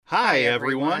Hi,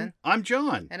 everyone. I'm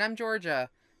John. And I'm Georgia.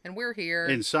 And we're here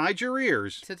Inside your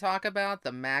ears, to talk about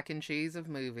the mac and cheese of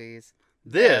movies.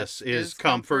 this is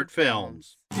Comfort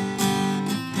Films.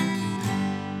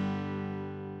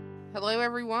 Hello,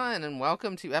 everyone, and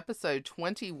welcome to episode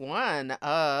 21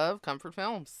 of Comfort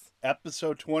Films.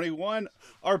 Episode 21,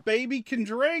 Our Baby Can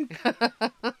Drink.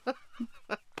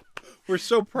 We're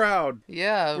so proud.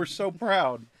 Yeah. We're so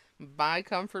proud. Buy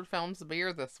Comfort Films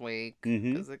beer this week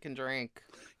because it can drink.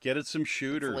 Get it some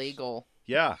shooters. It's legal.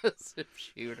 Yeah. Some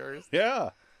shooters. Yeah.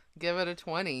 Give it a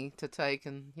 20 to take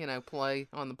and, play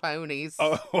on the ponies.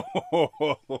 Oh,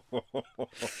 Oh,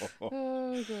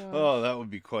 God. oh, that would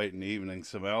be quite an evening.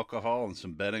 Some alcohol and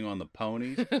some betting on the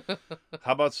ponies.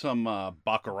 How about some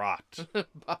baccarat?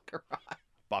 Baccarat.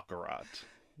 Baccarat.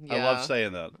 Yeah. I love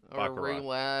saying that. Or Baccarat.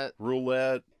 roulette.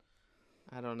 Roulette.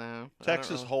 I don't know.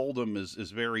 Texas Hold'em is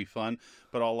very fun,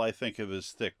 but all I think of is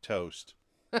thick toast.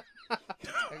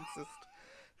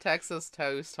 Texas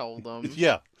toast Hold'em.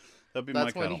 Yeah, that'd be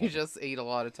That's my when kind you of just eat a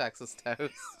lot of Texas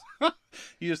toast.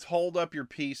 You just hold up your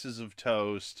pieces of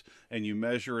toast and you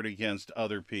measure it against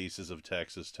other pieces of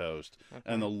Texas toast,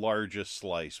 and the largest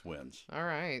slice wins. All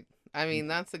right. I mean,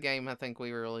 that's a game I think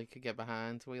we really could get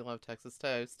behind. We love Texas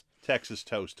toast. Texas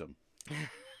toast 'em.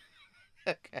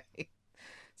 Okay.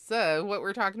 So, what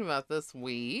we're talking about this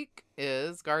week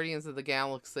is Guardians of the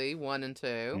Galaxy 1 and 2.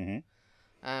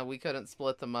 Mm-hmm. We couldn't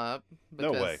split them up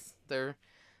No because way.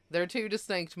 they're two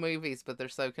distinct movies, but they're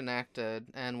so connected,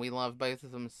 and we love both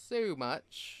of them so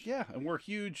much. Yeah, and we're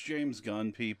huge James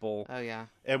Gunn people. Oh, yeah.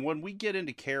 And when we get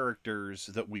into characters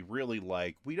that we really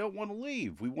like, we don't want to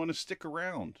leave. We want to stick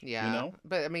around. Yeah. You know?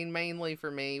 But, I mean, mainly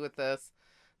for me with this,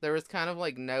 there was kind of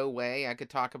like no way I could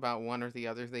talk about one or the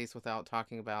other of these without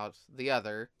talking about the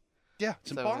other. Yeah,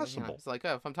 it's So, impossible. it's like,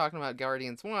 if I'm talking about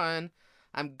Guardians 1,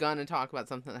 I'm going to talk about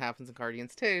something that happens in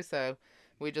Guardians 2. So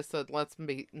we just said, let's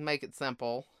make it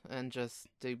simple and just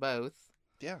do both.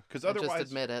 Yeah, because otherwise...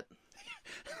 Just admit it.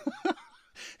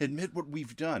 Admit what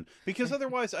we've done. Because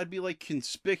otherwise I'd be like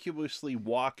conspicuously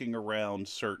walking around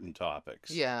certain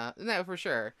topics. Yeah, no, for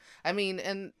sure. I mean,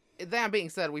 and that being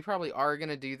said, we probably are going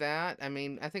to do that. I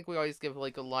mean, I think we always give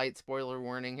like a light spoiler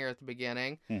warning here at the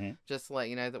beginning. Mm-hmm. Just to let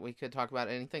you know that we could talk about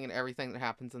anything and everything that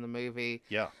happens in the movie.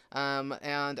 Yeah.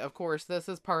 And of course, this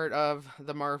is part of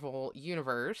the Marvel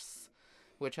Universe,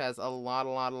 which has a lot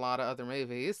of other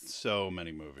movies. So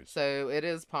many movies. So it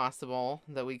is possible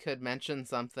that we could mention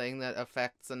something that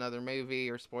affects another movie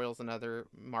or spoils another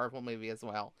Marvel movie as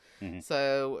well. Mm-hmm.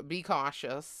 So be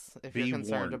cautious if Be you're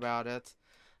concerned warned. about it.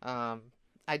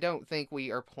 I don't think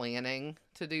we are planning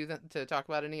to do that, to talk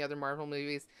about any other Marvel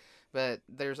movies, but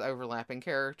there's overlapping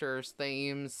characters,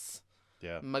 themes,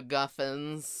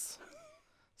 MacGuffins.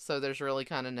 So there's really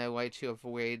kind of no way to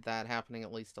avoid that happening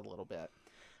at least a little bit.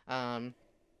 And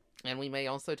we may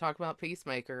also talk about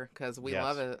Peacemaker because we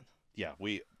love it. Yeah,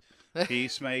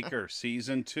 Peacemaker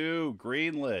season 2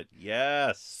 greenlit.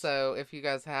 Yes. So if you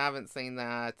guys haven't seen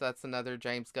that, that's another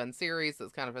James Gunn series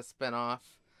that's kind of a spin-off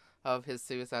of his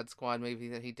Suicide Squad movie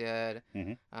that he did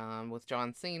with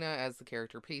John Cena as the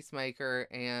character Peacemaker,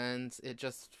 and it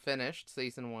just finished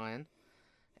season 1,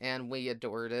 and we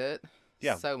adored it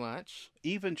so much.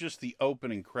 Even just the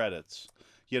opening credits,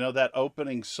 that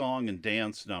opening song and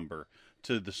dance number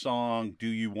to the song "Do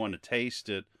You Want to Taste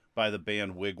It" by the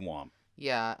band Wigwam.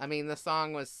 Yeah, I mean, the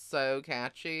song was so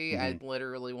catchy, I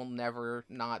literally will never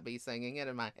not be singing it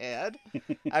in my head.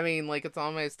 I mean, like, it's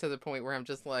almost to the point where I'm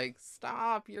just like,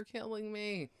 stop, you're killing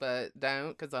me. But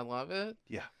don't, because I love it.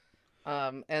 Yeah.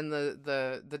 And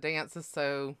the dance is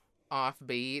so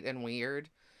offbeat and weird,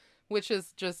 which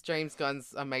is just James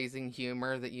Gunn's amazing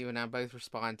humor that you and I both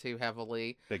respond to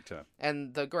heavily. Big time.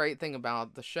 And the great thing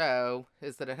about the show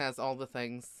is that it has all the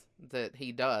things that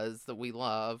he does that we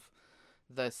love.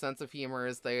 The sense of humor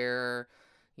is there,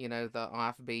 the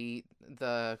offbeat,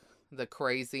 the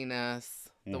craziness,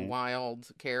 the wild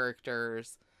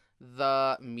characters,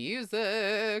 the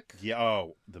music. Yeah,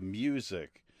 the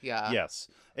music. Yeah. Yes.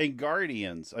 And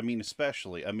Guardians, I mean,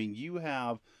 especially. I mean, you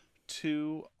have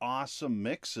 2 awesome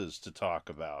mixes to talk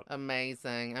about.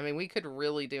 Amazing. I mean, we could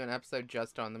really do an episode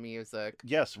just on the music.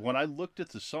 Yes, when I looked at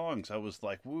the songs, I was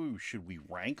like, woo, should we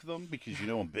rank them? Because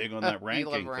I'm big on that ranking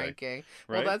You love thing. ranking.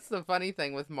 Right? Well, that's the funny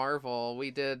thing with Marvel.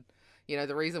 We did,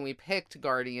 the reason we picked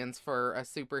Guardians for a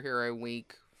superhero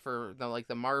week for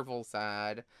the Marvel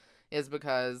side is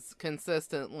because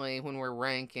consistently when we're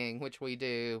ranking, which we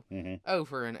do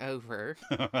over and over,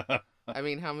 I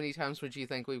mean, how many times would you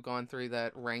think we've gone through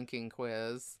that ranking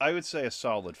quiz? I would say a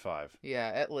solid 5.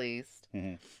 Yeah, at least.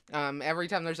 Every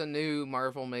time there's a new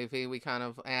Marvel movie, we kind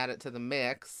of add it to the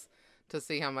mix to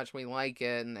see how much we like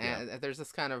it. And there's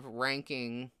this kind of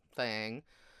ranking thing,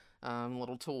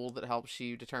 little tool that helps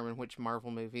you determine which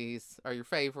Marvel movies are your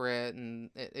favorite. And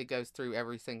it goes through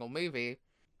every single movie.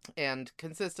 And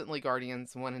consistently,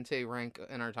 Guardians 1 and 2 rank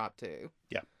in our top 2.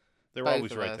 Yeah. They're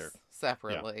always right there.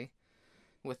 Separately. Yeah.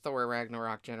 With Thor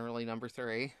Ragnarok generally number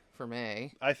 3 for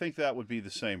me. I think that would be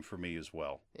the same for me as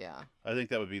well. Yeah. I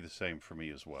think that would be the same for me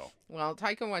as well. Well,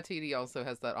 Taika Waititi also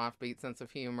has that offbeat sense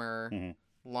of humor,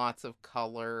 lots of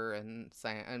color and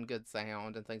good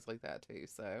sound and things like that too.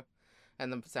 So,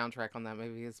 and the soundtrack on that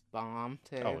movie is bomb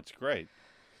too. Oh, it's great.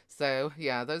 So,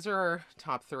 yeah, those are our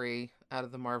top 3 out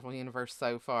of the Marvel Universe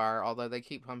so far. Although they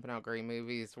keep pumping out great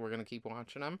movies, we're going to keep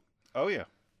watching them. Oh, yeah.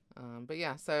 But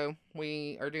yeah, so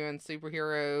we are doing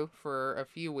superhero for a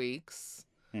few weeks.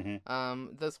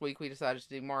 This week we decided to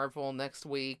do Marvel. Next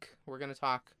week we're going to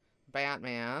talk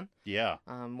Batman. Yeah.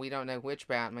 We don't know which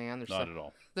Batman. Not at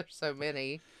all. There's so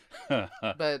many.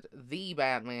 But the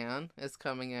Batman is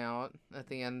coming out at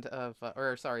the end of,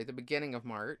 the beginning of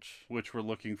March. Which we're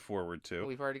looking forward to.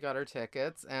 We've already got our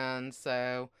tickets. And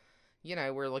so,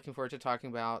 we're looking forward to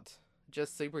talking about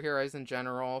just superheroes in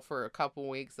general for a couple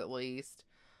weeks at least.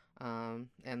 And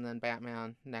then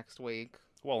Batman next week.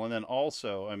 Well, and then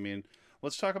also,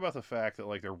 let's talk about the fact that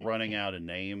they're running out of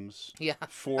names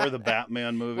for the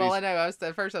Batman movies. Well, I know.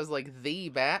 At first I was like, the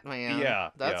Batman.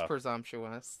 Yeah. That's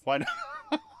presumptuous. Why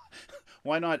not?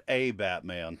 Why not a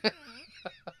Batman?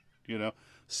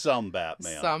 Some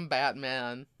Batman. Some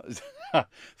Batman.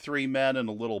 3 men and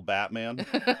a little Batman.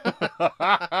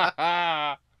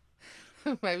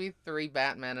 Maybe 3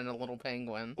 Batmen and a little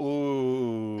penguin.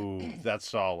 Ooh, that's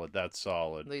solid. That's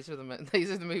solid. These are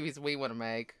the movies we want to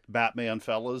make. Batman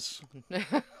fellas.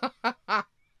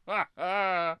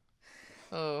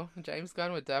 Oh, James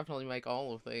Gunn would definitely make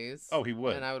all of these. Oh, he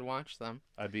would. And I would watch them.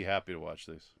 I'd be happy to watch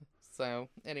these. So,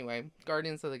 anyway,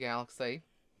 Guardians of the Galaxy.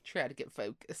 Try to get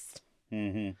focused.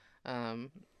 Yeah,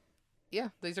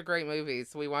 these are great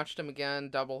movies. We watched them again,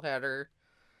 doubleheader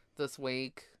this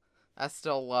week. I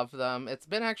still love them. It's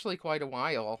been actually quite a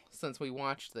while since we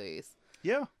watched these.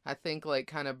 Yeah. I think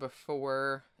kind of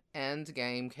before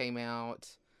Endgame came out,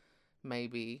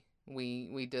 maybe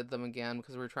we did them again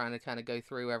because we were trying to kind of go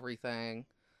through everything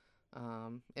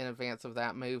in advance of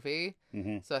that movie.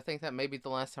 So I think that may be the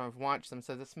last time I've watched them.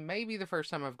 So this may be the first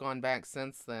time I've gone back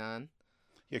since then.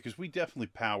 Yeah, because we definitely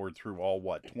powered through all,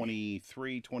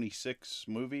 23, 26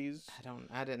 movies?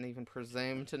 I didn't even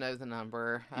presume to know the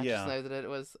number. I just know that it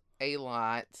was a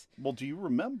lot. Well, do you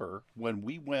remember when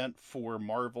we went for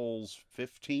Marvel's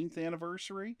 15th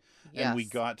anniversary? Yes. And we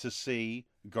got to see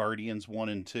Guardians 1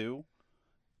 and 2?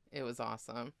 It was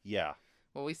awesome. Yeah.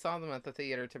 Well, we saw them at the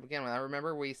theater to begin with. I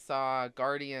remember we saw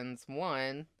Guardians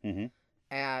 1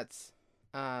 at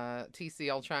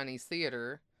TCL Chinese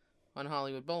Theater on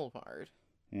Hollywood Boulevard.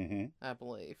 I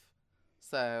believe.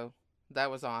 So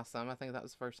that was awesome. I think that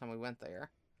was the first time we went there.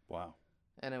 Wow.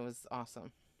 And it was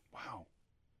awesome. Wow.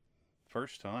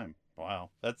 First time.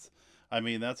 Wow. That's a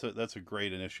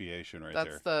great initiation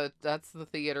there. That's the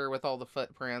theater with all the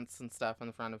footprints and stuff in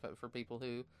the front of it for people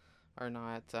who are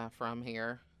not from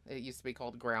here. It used to be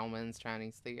called Grauman's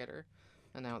Chinese Theater,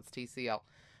 and now it's TCL.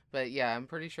 But yeah, I'm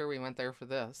pretty sure we went there for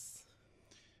this.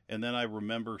 And then I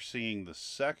remember seeing the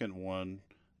second one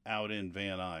out in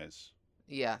Van Nuys.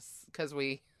 Yes, because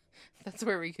that's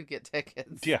where we could get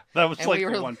tickets. Yeah, that was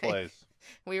the one place.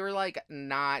 We were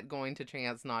not going to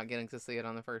chance not getting to see it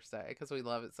on the first day because we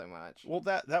love it so much. Well,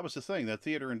 that was the thing. That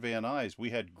theater in Van Nuys, we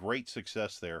had great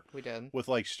success there. We did. With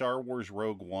Star Wars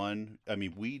Rogue One.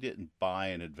 We didn't buy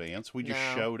in advance. We just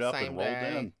showed up and rolled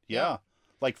in. Yeah.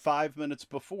 5 minutes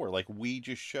before. We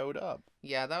just showed up.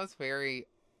 Yeah, that was very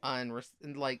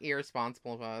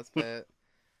irresponsible of us, but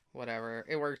whatever.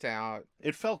 It worked out.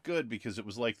 It felt good because it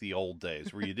was like the old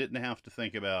days where you didn't have to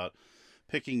think about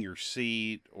picking your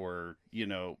seat or,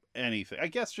 anything. I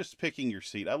guess just picking your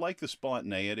seat. I like the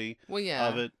spontaneity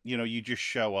of it. You just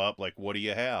show up what do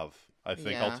you have? I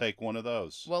think I'll take one of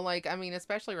those. Well,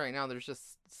 especially right now, there's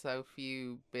just so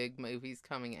few big movies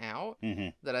coming out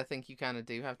that I think you kind of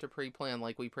do have to pre-plan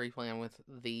like we pre-plan with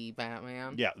The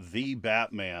Batman. Yeah, The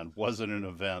Batman wasn't an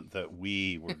event that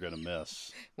we were going to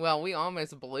miss. Well, we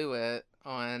almost blew it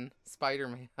on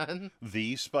Spider-Man.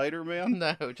 The Spider-Man?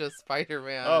 No, just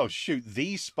Spider-Man. Oh, shoot.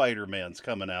 The Spider-Man's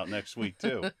coming out next week,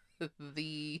 too.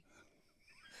 The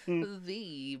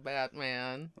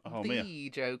Batman. The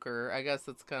Joker. I guess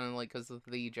it's kind of because of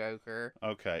the Joker.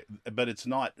 Okay. But it's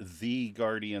not the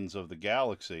Guardians of the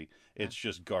Galaxy. It's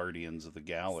just Guardians of the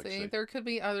Galaxy. See, there could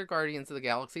be other Guardians of the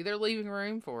Galaxy. They're leaving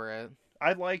room for it.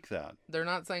 I like that. They're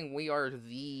not saying we are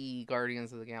the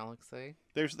Guardians of the Galaxy.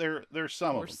 There's some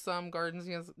of them. We're some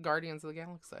Guardians of the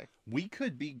Galaxy. We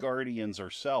could be Guardians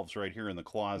ourselves right here in the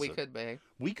closet. We could be.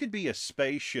 We could be a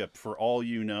spaceship for all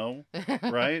you know,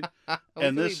 right?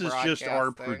 And this is just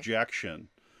our projection.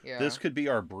 Yeah. This could be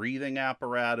our breathing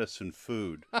apparatus and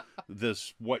food.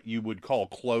 This, what you would call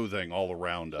clothing all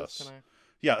around us.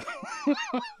 Yeah.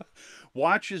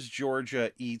 Watch as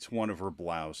Georgia eats one of her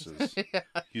blouses. Yeah.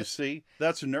 You see?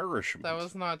 That's nourishment. That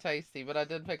was not tasty, but I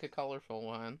did pick a colorful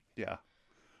one. Yeah.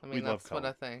 I mean, that's what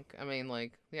I think. I mean,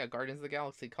 like, yeah, Guardians of the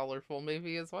Galaxy, colorful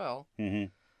movie as well.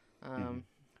 Mm-hmm.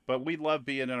 But we love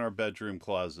being in our bedroom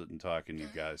closet and talking to you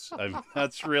guys. I mean,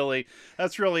 that's really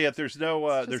it. There's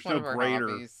no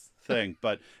greater thing.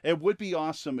 But it would be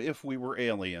awesome if we were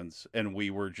aliens and we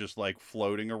were just like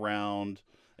floating around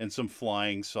in some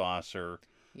flying saucer.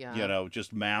 Yeah. You know,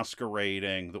 just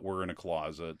masquerading that we're in a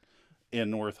closet in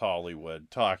North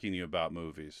Hollywood talking to you about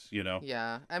movies, you know?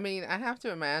 Yeah. I mean, I have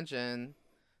to imagine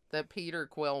that Peter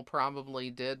Quill probably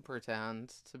did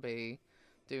pretend to be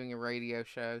doing a radio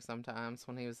show sometimes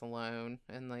when he was alone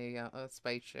in the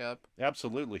spaceship.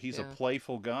 Absolutely. He's a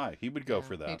playful guy. He would go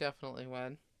for that. He definitely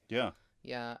would. Yeah.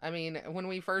 Yeah. I mean, when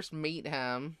we first meet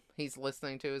him, he's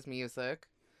listening to his music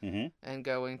and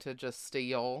going to just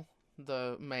steal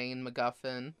the main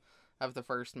MacGuffin of the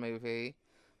first movie.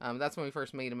 That's when we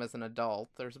first meet him as an adult.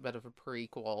 There's a bit of a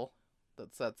prequel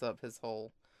that sets up his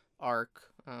whole arc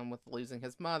with losing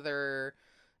his mother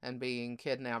and being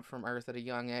kidnapped from Earth at a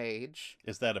young age.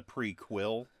 Is that a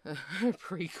prequel?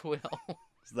 Prequel.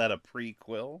 Is that a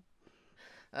prequel?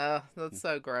 That's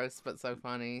so gross, but so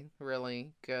funny.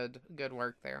 Really good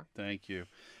work there. Thank you.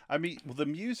 I mean, the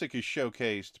music is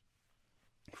showcased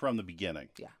from the beginning.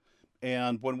 Yeah.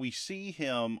 And when we see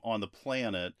him on the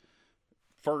planet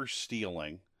first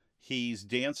stealing, he's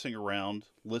dancing around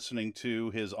listening to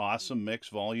his Awesome Mix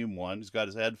Volume 1. He's got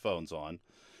his headphones on.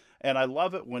 And I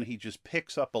love it when he just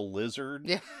picks up a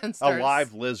lizard, a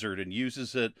live lizard, and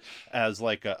uses it as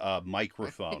like a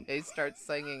microphone. He starts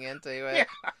singing into it.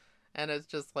 Yeah. And it's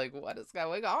just like, what is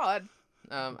going on?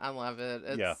 I love it.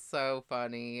 It's so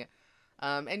funny.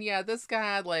 And yeah, this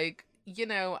guy, like, you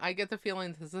know, I get the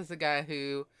feeling this is a guy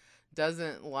who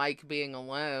doesn't like being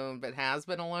alone, but has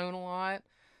been alone a lot.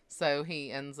 So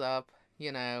he ends up,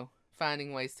 you know,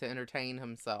 finding ways to entertain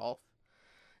himself,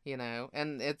 you know,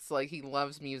 and it's like he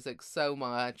loves music so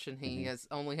much, and he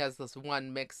only has this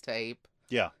one mixtape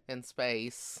in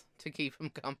space to keep him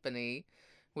company,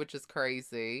 which is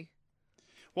crazy.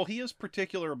 Well, he is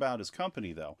particular about his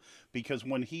company, though, because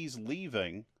when he's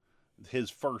leaving his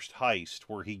first heist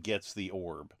where he gets the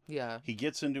orb, he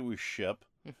gets into his ship,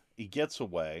 he gets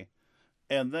away,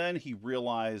 and then he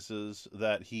realizes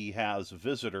that he has a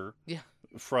visitor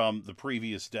from the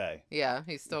previous day. Yeah,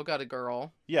 he's still got a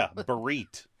girl. Yeah,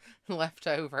 Barit. Left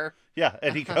over. Yeah,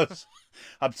 and he goes,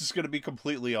 I'm just going to be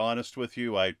completely honest with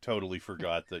you. I totally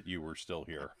forgot that you were still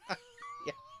here.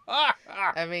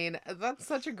 I mean, that's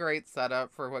such a great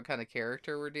setup for what kind of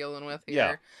character we're dealing with here.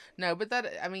 Yeah. No, but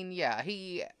that, I mean, yeah,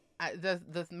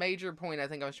 the major point I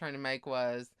think I was trying to make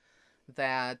was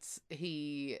that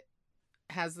he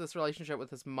has this relationship with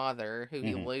his mother who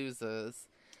he loses.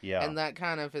 Yeah. And that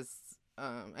kind of is,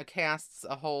 casts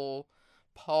a whole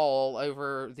pall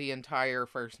over the entire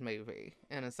first movie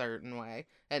in a certain way,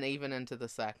 and even into the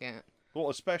second. Well,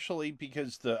 especially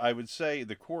because I would say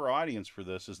the core audience for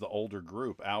this is the older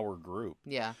group, our group.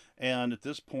 Yeah. And at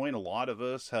this point, a lot of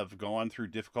us have gone through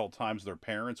difficult times with their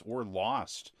parents or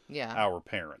lost our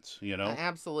parents, you know?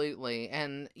 Absolutely.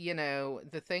 And, you know,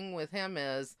 the thing with him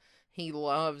is he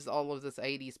loves all of this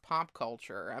 80s pop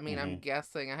culture. I mean, I'm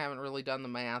guessing, I haven't really done the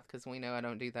math because we know I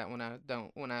don't do that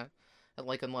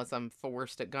unless I'm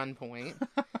forced at gunpoint.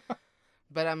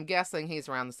 But I'm guessing he's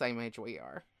around the same age we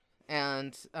are.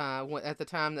 And at the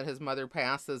time that his mother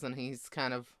passes and he's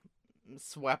kind of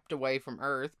swept away from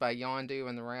Earth by Yondu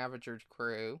and the Ravager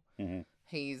crew,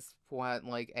 he's, what,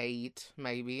 like 8,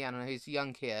 maybe? I don't know. He's a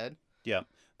young kid. Yeah.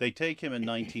 They take him in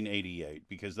 1988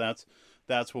 because that's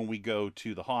when we go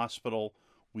to the hospital.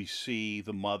 We see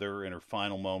the mother in her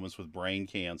final moments with brain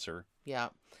cancer. Yeah.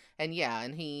 And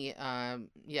he,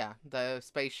 the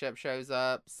spaceship shows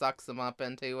up, sucks him up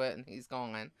into it, and he's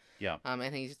gone. Yeah.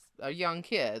 And he's a young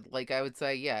kid, like I would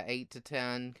say, 8 to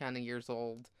 10 kind of years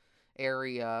old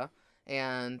area.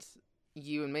 And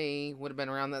you and me would have been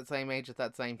around that same age at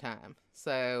that same time.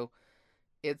 So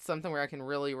it's something where I can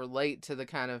really relate to the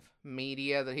kind of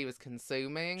media that he was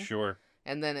consuming. Sure.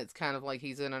 And then it's kind of like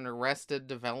he's in an arrested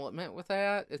development with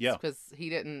that. It's because he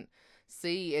didn't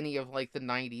see any of like the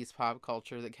 90s pop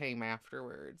culture that came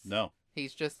afterwards. No.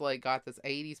 He's just like got this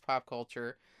 80s pop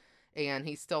culture. and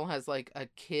he still has like a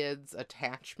kid's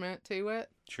attachment to it.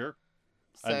 Sure.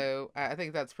 So I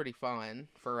think that's pretty fun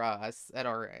for us at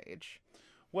our age.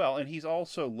 Well, and he's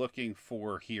also looking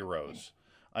for heroes.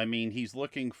 I mean, he's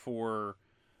looking for,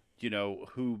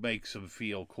 who makes him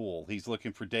feel cool. He's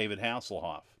looking for David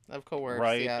Hasselhoff. Of course,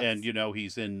 right? Yes. And,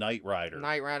 he's in Knight Rider.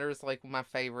 Knight Rider is like my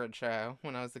favorite show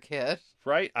when I was a kid.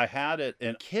 Right? I had it,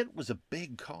 and KITT was a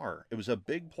big car. It was a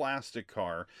big plastic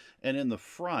car, and in the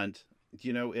front,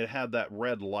 it had that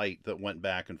red light that went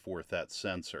back and forth, that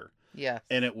sensor. Yes.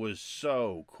 And it was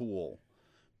so cool.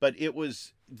 But it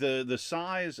was, the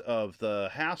size of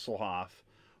the Hasselhoff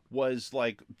was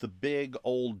like the big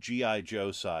old G.I.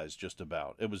 Joe size, just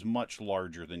about. It was much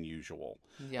larger than usual.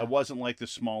 Yeah. It wasn't like the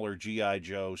smaller G.I.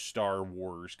 Joe, Star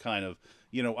Wars kind of,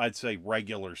 I'd say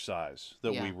regular size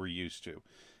that we were used to.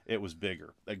 It was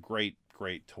bigger. A great,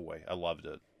 great toy. I loved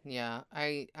it. Yeah,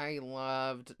 I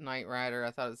loved Knight Rider.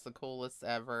 I thought it was the coolest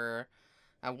ever.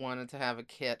 I wanted to have a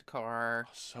KITT car.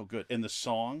 Oh, so good. And the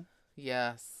song?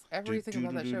 Yes. Everything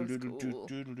about that show was cool.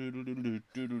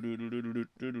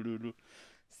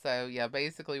 So, yeah,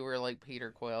 basically we're like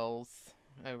Peter Quills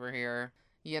over here.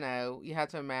 You have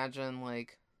to imagine,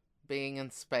 like, being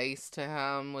in space to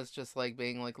him was just like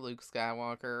being like Luke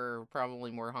Skywalker, or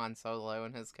probably more Han Solo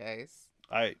in his case.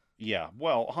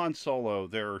 Well, Han Solo,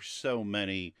 there are so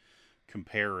many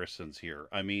comparisons here.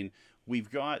 I mean,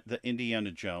 we've got the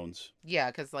Indiana Jones.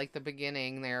 Yeah, because like the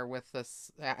beginning there with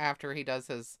this, after he does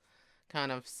his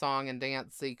kind of song and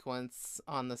dance sequence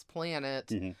on this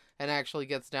planet, and actually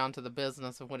gets down to the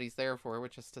business of what he's there for,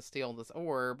 which is to steal this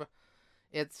orb.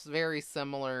 It's very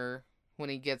similar when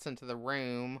he gets into the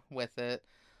room with it,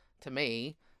 to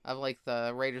me, of like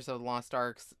the Raiders of the Lost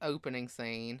Ark's opening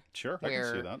scene. Sure, I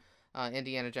can see that.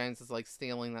 Indiana Jones is like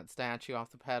stealing that statue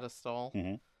off the pedestal.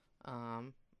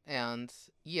 And,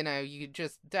 you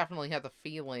just definitely have the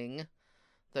feeling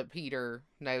that Peter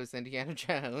knows Indiana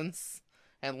Jones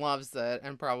and loves it,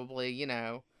 and probably,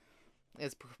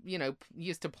 is,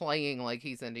 used to playing like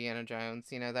he's Indiana Jones.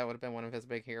 That would have been one of his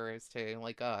big heroes too,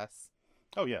 like us.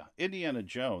 Oh, yeah. Indiana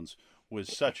Jones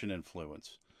was such an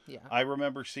influence. Yeah. I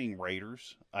remember seeing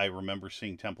Raiders. I remember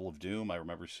seeing Temple of Doom. I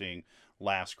remember seeing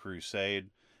Last Crusade.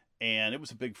 And it was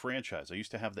a big franchise. I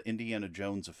used to have the Indiana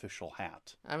Jones official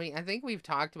hat. I mean, I think we've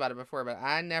talked about it before, but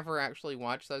I never actually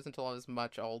watched those until I was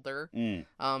much older.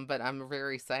 But I'm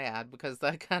very sad because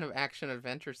that kind of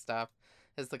action-adventure stuff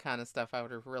is the kind of stuff I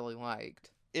would have really liked.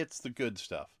 It's the good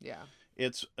stuff. Yeah.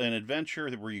 It's an adventure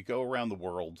where you go around the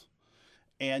world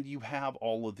and you have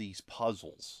all of these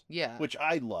puzzles. Yeah. Which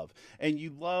I love. And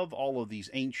you love all of these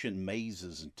ancient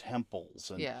mazes and temples.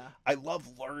 And yeah. I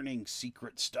love learning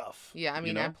secret stuff. Yeah, I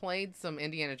mean, I played some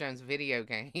Indiana Jones video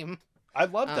game. I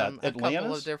love that. A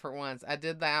couple of different ones. I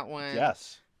did that one.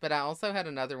 Yes. But I also had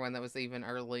another one that was even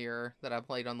earlier that I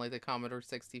played on like the Commodore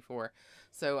 64.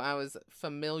 So I was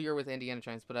familiar with Indiana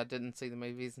Jones, but I didn't see the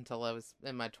movies until I was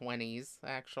in my 20s,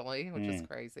 actually, which is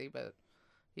crazy, but,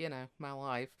 my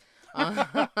life.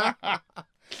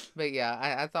 But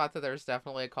yeah, I thought that there's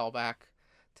definitely a callback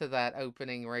to that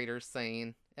opening Raiders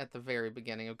scene at the very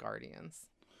beginning of Guardians.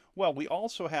 Well, we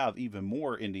also have even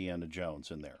more Indiana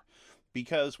Jones in there,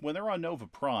 because when they're on Nova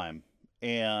Prime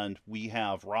and we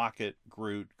have Rocket,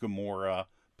 Groot, Gamora,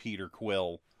 Peter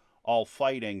Quill all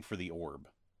fighting for the orb,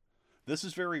 this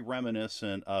is very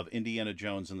reminiscent of Indiana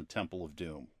Jones and the Temple of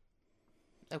Doom.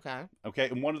 Okay.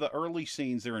 And one of the early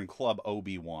scenes, they're in Club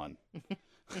Obi-Wan.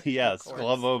 Yes,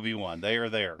 Club Obi-Wan. They are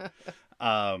there.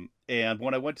 And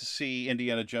when I went to see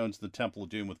Indiana Jones and the Temple of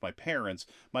Doom with my parents,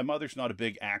 my mother's not a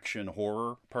big action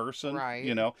horror person, right.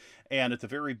 And at the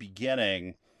very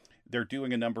beginning, they're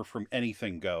doing a number from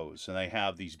Anything Goes, and they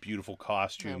have these beautiful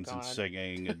costumes and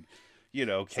singing and,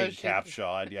 Kate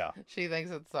Capshaw. Yeah. She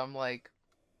thinks it's some, like,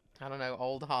 I don't know,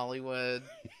 old Hollywood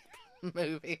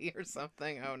movie or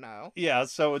something. Oh no. Yeah,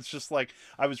 so it's just like,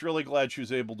 I was really glad she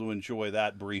was able to enjoy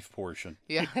that brief portion.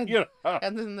 Yeah.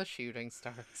 And then the shooting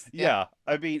starts. Yeah.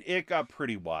 I mean, it got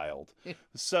pretty wild.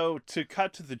 So to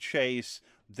cut to the chase,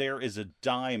 there is a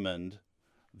diamond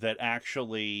that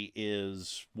actually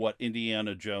is what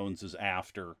Indiana Jones is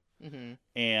after.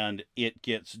 And it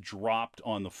gets dropped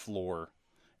on the floor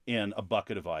in a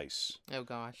bucket of ice. Oh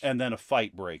gosh. And then a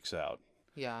fight breaks out.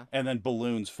 Yeah. And then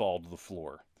balloons fall to the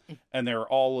floor. And there are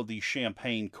all of these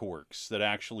champagne corks that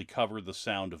actually cover the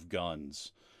sound of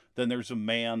guns. Then there's a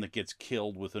man that gets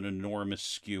killed with an enormous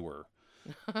skewer.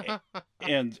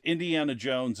 And Indiana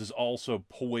Jones is also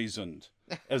poisoned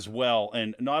as well.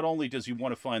 And not only does he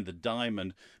want to find the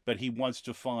diamond, but he wants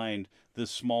to find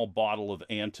this small bottle of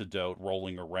antidote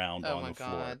rolling around on the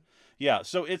floor. Yeah,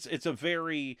 so it's a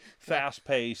very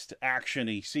fast-paced,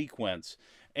 action-y sequence.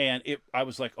 And I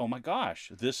was like, oh my gosh,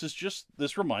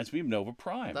 this reminds me of Nova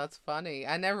Prime. That's funny.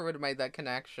 I never would have made that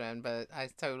connection, but I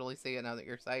totally see it now that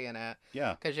you're saying it.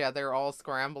 Yeah. Because, yeah, they're all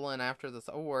scrambling after this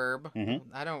orb.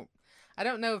 Mm-hmm. I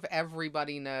don't know if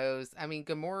everybody knows. I mean,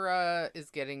 Gamora is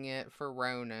getting it for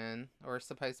Ronan, or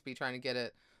supposed to be trying to get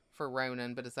it for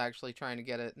Ronan, but is actually trying to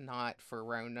get it not for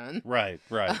Ronan. Right.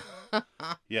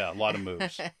 Yeah, a lot of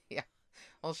moves. Yeah.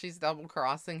 Well, she's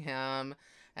double-crossing him.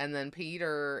 And then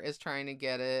Peter is trying to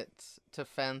get it to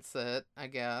fence it, I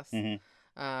guess.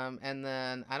 Mm-hmm. And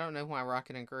then I don't know why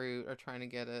Rocket and Groot are trying to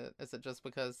get it. Is it just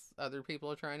because other people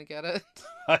are trying to get it?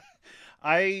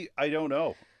 I don't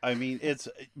know. I mean,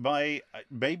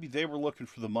 maybe they were looking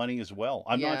for the money as well.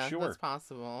 I'm not sure. That's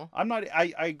possible.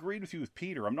 I agreed with you with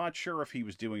Peter. I'm not sure if he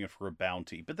was doing it for a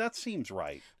bounty, but that seems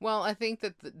right. Well, I think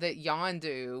that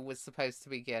Yondu was supposed to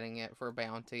be getting it for a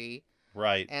bounty.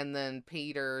 Right. And then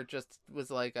Peter just was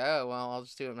like, oh, well, I'll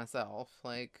just do it myself.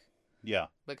 Like, yeah.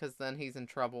 Because then he's in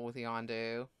trouble with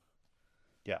Yondu.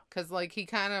 Yeah. Because, like,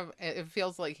 it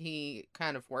feels like he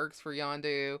kind of works for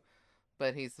Yondu,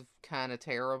 but he's kind of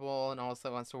terrible and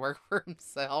also wants to work for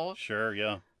himself. Sure,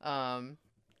 yeah.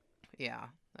 Yeah.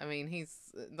 I mean,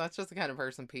 that's just the kind of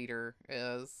person Peter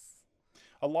is.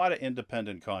 A lot of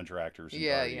independent contractors.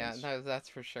 Yeah, no, that's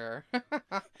for sure.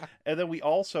 And then we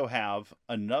also have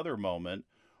another moment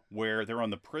where they're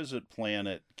on the prison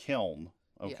planet Kiln,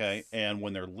 okay? Yes. And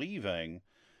when they're leaving,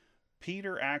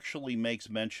 Peter actually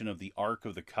makes mention of the Ark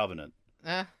of the Covenant.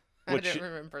 I didn't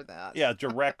remember that. Yeah,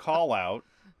 direct call out.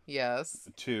 Yes.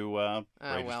 To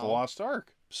Raiders of the Lost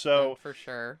Ark. So, for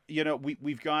sure.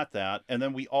 We've got that. And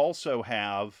then we also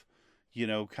have,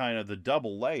 kind of the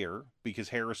double layer, because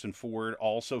Harrison Ford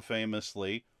also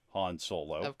famously Han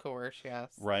Solo. Of course,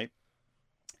 yes. Right?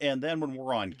 And then when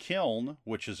we're on Kiln,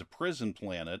 which is a prison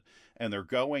planet, and they're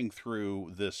going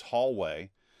through this hallway,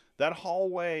 that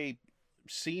hallway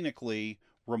scenically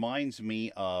reminds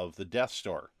me of the Death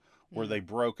Star, where they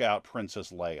broke out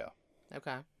Princess Leia.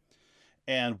 Okay.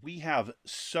 And we have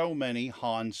so many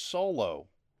Han Solo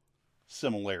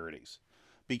similarities,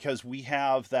 because we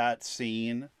have that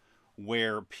scene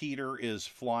where Peter is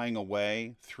flying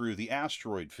away through the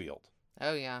asteroid field.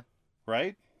 Oh, yeah.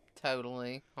 Right?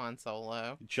 Totally. Han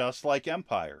Solo. Just like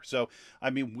Empire. So, I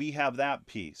mean, we have that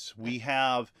piece. We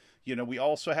have, we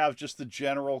also have just the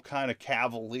general kind of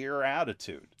cavalier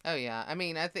attitude. Oh, yeah. I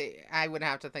mean, I would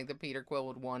have to think that Peter Quill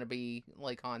would want to be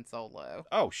like Han Solo.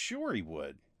 Oh, sure he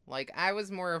would. Like, I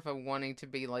was more of a wanting to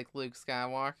be like Luke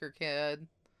Skywalker kid.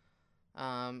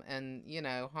 And,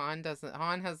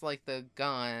 Han has like the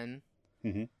gun,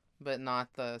 but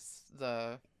not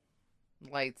the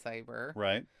lightsaber.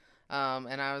 Right.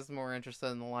 And I was more interested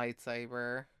in the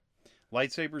lightsaber.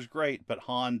 Lightsaber's great, but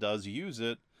Han does use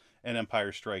it in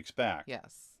Empire Strikes Back.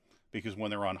 Yes. Because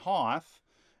when they're on Hoth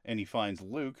and he finds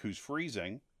Luke, who's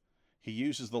freezing, he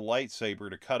uses the lightsaber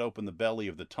to cut open the belly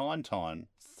of the Tauntaun.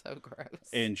 So gross.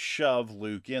 And shove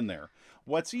Luke in there.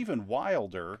 What's even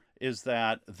wilder is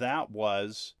that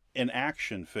was an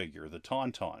action figure, the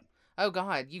Tauntaun. Oh,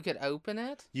 God. You could open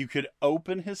it? You could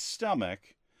open his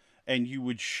stomach and you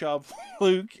would shove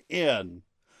Luke in.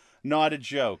 Not a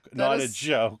joke. A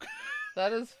joke.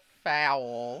 That is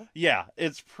foul. Yeah,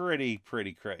 it's pretty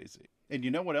crazy. And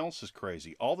you know what else is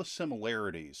crazy? All the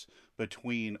similarities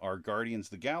between our Guardians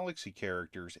of the Galaxy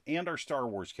characters and our Star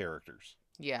Wars characters.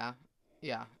 Yeah.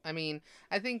 Yeah. I mean,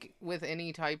 I think with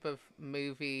any type of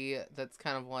movie that's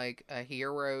kind of like a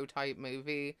hero type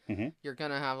movie, you're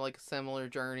going to have like a similar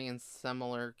journey and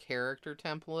similar character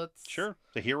templates. Sure.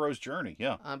 The hero's journey.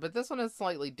 Yeah. But this one is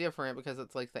slightly different because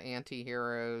it's like the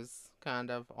anti-heroes kind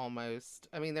of almost.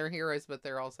 I mean, they're heroes, but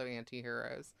they're also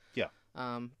anti-heroes. Yeah.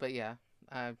 But yeah,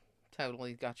 I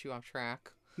totally got you off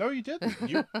track. No, you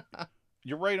didn't.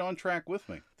 You're right on track with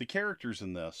me. The characters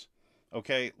in this.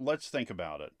 Okay, let's think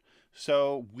about it.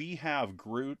 So we have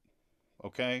Groot,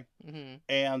 okay?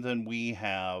 And then we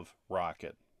have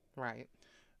Rocket. Right.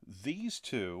 These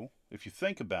two, if you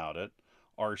think about it,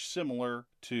 are similar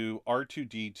to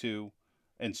R2-D2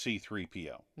 and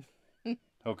C-3PO.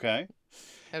 Okay?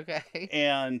 Okay.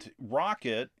 And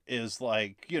Rocket is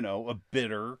like, a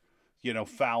bitter,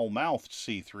 foul-mouthed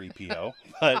C-3PO,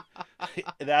 but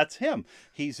that's him.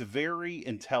 He's a very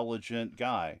intelligent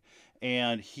guy,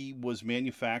 and he was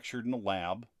manufactured in a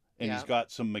lab. And he's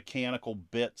got some mechanical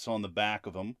bits on the back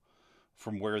of him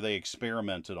from where they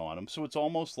experimented on him. So it's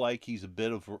almost like he's a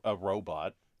bit of a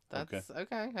robot. That's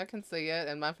okay. I can see it.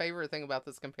 And my favorite thing about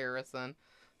this comparison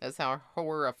is how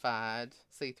horrified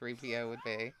C-3PO would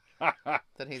be.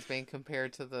 That he's being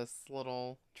compared to this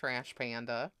little trash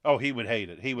panda. Oh, he would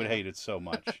hate it. He would hate it so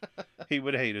much. He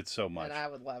would hate it so much. And I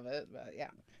would love it, but yeah.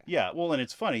 Yeah, well, and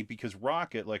it's funny because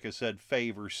Rocket, like I said,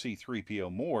 favors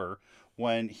C-3PO more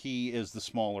when he is the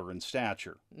smaller in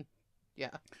stature.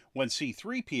 Yeah. When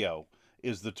C-3PO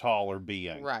is the taller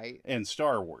being. Right. In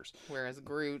Star Wars. Whereas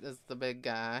Groot is the big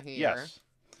guy here. Yes.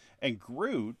 And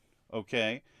Groot,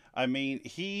 okay, I mean,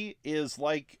 he is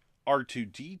like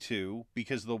R2-D2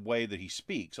 because of the way that he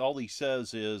speaks. All he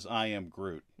says is, I am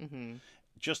Groot. Mm-hmm.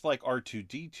 Just like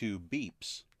R2-D2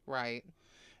 beeps. Right.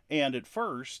 And at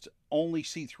first, only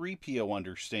C-3PO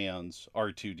understands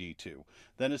R2-D2.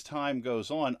 Then as time goes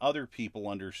on, other people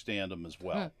understand him as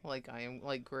well. Like I am,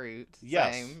 like Groot.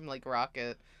 Yes. Same. Like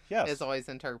Rocket. Yes. Is always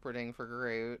interpreting for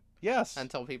Groot. Yes.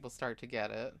 Until people start to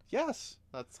get it. Yes.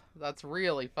 That's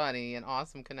really funny and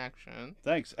awesome connection.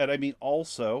 Thanks. And I mean,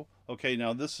 also, okay,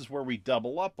 now this is where we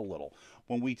double up a little.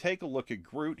 When we take a look at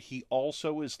Groot, he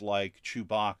also is like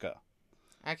Chewbacca.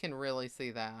 I can really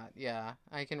see that. Yeah,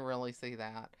 I can really see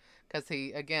that. Because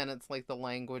it's like the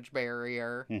language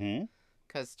barrier. Mm-hmm.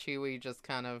 Because Chewie just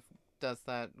kind of does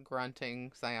that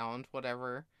grunting sound,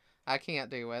 whatever. I can't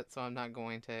do it, so I'm not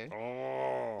going to.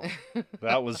 Oh,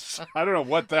 that was, I don't know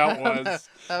what that was.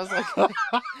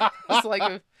 That was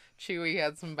like if Chewie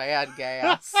had some bad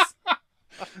gas.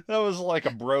 That was like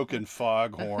a broken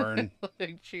foghorn.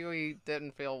 Like Chewie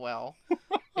didn't feel well.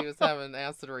 He was having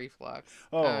acid reflux.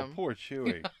 Oh, poor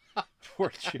Chewie. Poor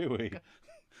Chewie.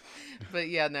 But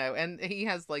yeah, no. And he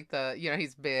has like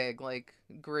he's big. Like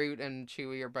Groot and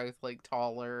Chewie are both like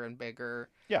taller and bigger.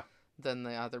 Yeah. Than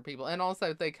the other people. And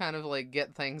also they kind of like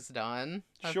get things done.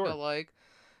 I sure. feel like.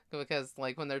 Because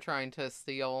like when they're trying to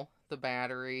steal the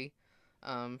battery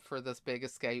for this big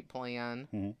escape plan,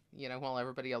 mm-hmm. While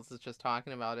everybody else is just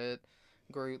talking about it,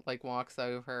 Groot like walks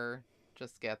over,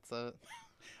 just gets it.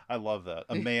 I love that.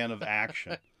 A man of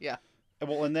action. Yeah.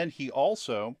 Well, and then he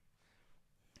also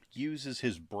uses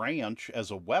his branch as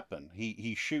a weapon.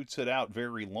 He shoots it out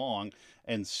very long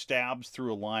and stabs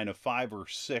through a line of 5 or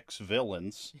 6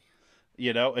 villains,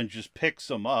 and just picks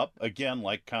them up again,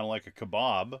 kind of like a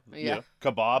kebab. Yeah.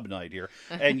 Kebab night here.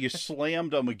 And you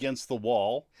slammed them against the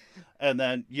wall, and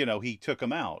then he took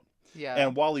them out. Yeah.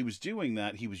 And while he was doing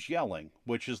that, he was yelling,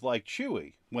 which is like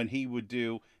Chewie when he would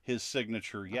do his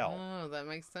signature yell. Oh, that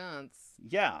makes sense.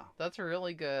 Yeah. That's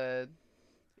really good.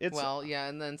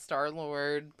 And then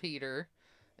Star-Lord Peter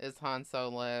is Han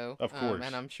Solo. Of course.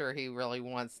 And I'm sure he really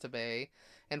wants to be.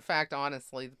 In fact,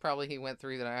 honestly, probably he went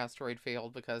through the asteroid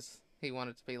field because he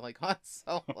wanted to be like Han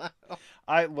Solo.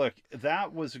 Look,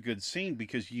 that was a good scene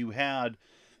because you had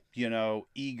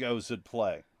egos at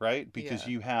play, right? Because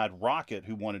you had Rocket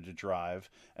who wanted to drive,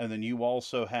 and then you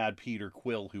also had Peter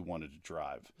Quill who wanted to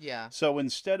drive. Yeah. So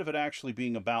instead of it actually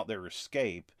being about their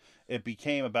escape, it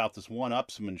became about this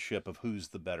one-upsmanship of who's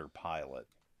the better pilot.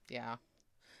 Yeah.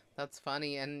 That's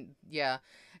funny. And yeah.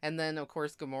 And then, of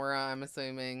course, Gamora, I'm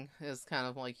assuming, is kind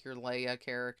of like your Leia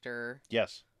character.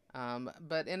 Yes.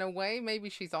 But in a way, maybe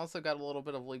she's also got a little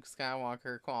bit of Luke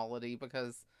Skywalker quality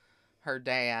because her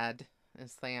dad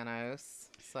is Thanos.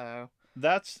 So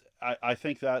I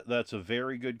think that's a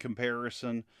very good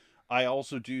comparison. I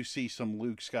also do see some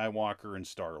Luke Skywalker and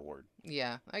Star-Lord.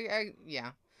 Yeah.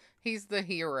 Yeah. He's the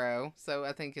hero, so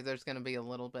I think there's going to be a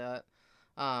little bit.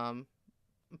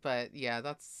 But yeah,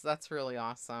 that's really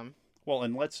awesome. Well,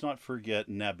 and let's not forget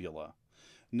Nebula.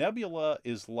 Nebula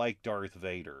is like Darth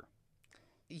Vader.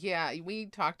 Yeah, we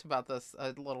talked about this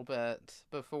a little bit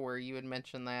before. You had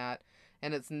mentioned that.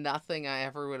 And it's nothing I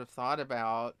ever would have thought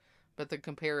about, but the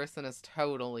comparison is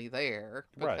totally there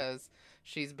because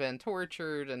she's been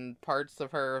tortured and parts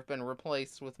of her have been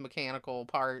replaced with mechanical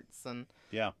parts. And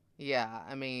yeah,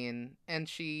 I mean, and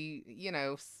she,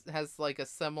 has like a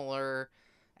similar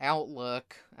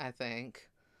outlook, I think,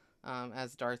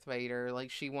 as Darth Vader. Like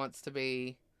she's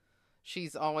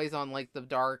always on like the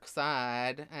dark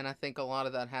side. And I think a lot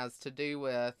of that has to do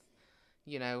with,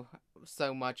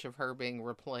 so much of her being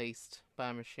replaced by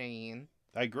a machine.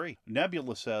 I agree.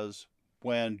 Nebula says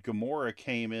when Gamora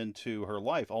came into her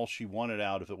life, all she wanted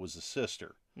out of it was a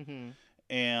sister. Mm-hmm.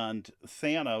 And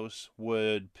Thanos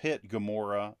would pit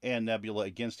Gamora and Nebula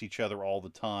against each other all the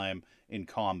time in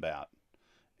combat.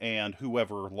 And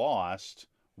whoever lost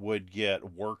would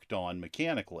get worked on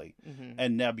mechanically. Mm-hmm.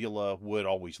 And Nebula would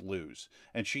always lose.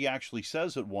 And she actually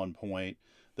says at one point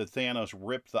that Thanos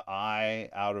ripped the eye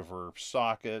out of her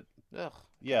socket. Ugh.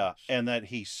 Yeah, gosh. and that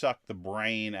he sucked the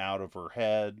brain out of her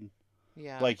head.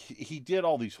 Yeah. Like, he did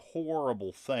all these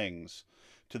horrible things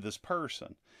to this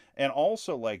person. And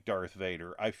also, like Darth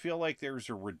Vader, I feel like there's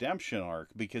a redemption arc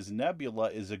because Nebula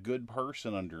is a good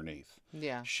person underneath.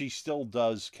 Yeah. She still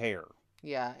does care.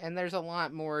 Yeah, and there's a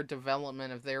lot more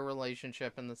development of their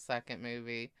relationship in the second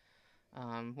movie,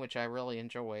 which I really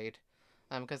enjoyed.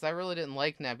 Because I really didn't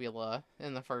like Nebula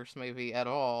in the first movie at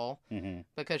all,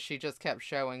 because she just kept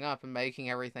showing up and making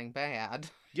everything bad.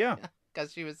 Yeah.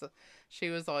 Because she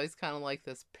was always kind of like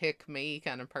this pick me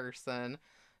kind of person,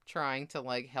 trying to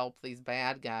like help these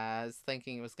bad guys,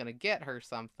 thinking it was going to get her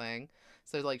something.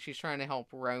 So like she's trying to help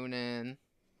Ronan,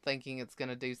 thinking it's going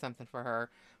to do something for her,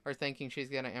 or thinking she's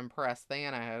going to impress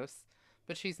Thanos,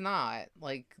 but she's not.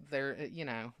 Like they're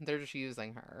just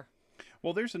using her.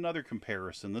 Well, there's another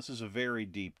comparison. This is a very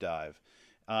deep dive.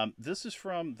 This is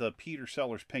from the Peter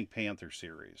Sellers Pink Panther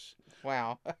series.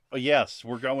 Wow. Oh, yes,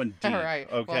 we're going deep. All right.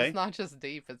 Okay. Well, it's not just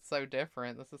deep. It's so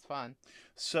different. This is fun.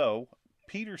 So,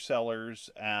 Peter Sellers,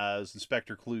 as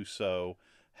Inspector Clouseau,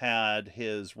 had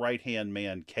his right-hand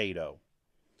man, Kato.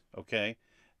 Okay?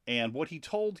 And what he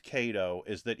told Kato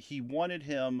is that he wanted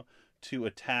him to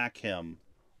attack him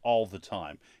all the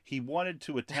time. He wanted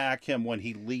to attack him when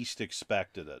he least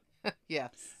expected it.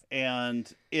 Yes.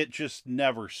 And it just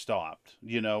never stopped.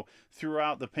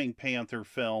 Throughout the Pink Panther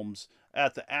films,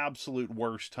 at the absolute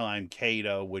worst time,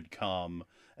 Kato would come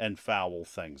and foul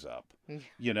things up.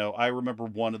 I remember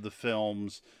one of the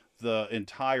films, the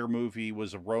entire movie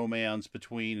was a romance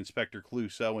between Inspector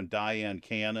Clouseau and Diane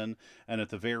Cannon, and at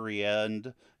the very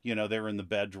end, they're in the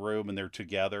bedroom and they're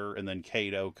together, and then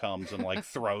Kato comes and like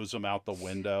throws them out the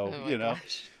window.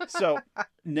 Gosh. So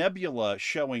Nebula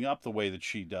showing up the way that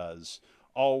she does,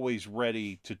 always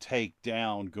ready to take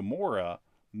down Gamora,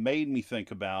 made me think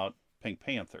about Pink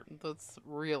Panther. That's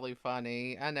really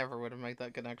funny. I never would have made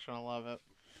that connection. I love it.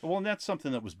 Well, and that's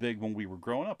something that was big when we were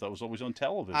growing up. That was always on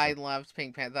television. I loved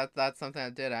Pink Panther. That's something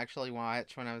I did actually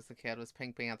watch when I was a kid, was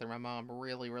Pink Panther. My mom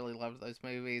really, really loved those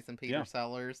movies, and Peter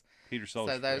Sellers. Peter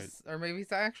Sellers. So those are movies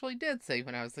I actually did see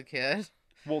when I was a kid.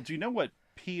 Well, do you know what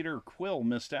Peter Quill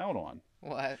missed out on?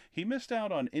 What? He missed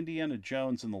out on Indiana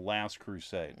Jones and the Last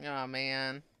Crusade. Oh,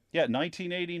 man. Yeah,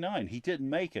 1989. He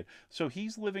didn't make it. So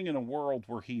he's living in a world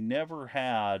where he never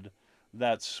had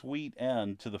that sweet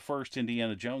end to the first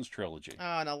Indiana Jones trilogy.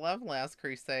 Oh, and I love Last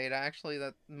Crusade. Actually,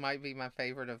 that might be my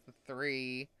favorite of the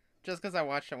three, just because I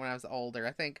watched it when I was older.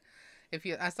 I think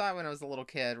I saw it when I was a little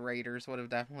kid, Raiders would have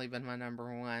definitely been my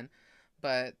number one,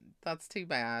 but that's too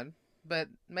bad. But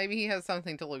maybe he has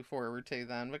something to look forward to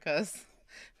then, because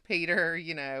Peter,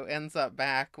 ends up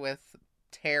back with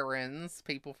Terrans,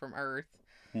 people from Earth,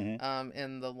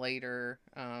 in the later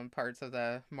parts of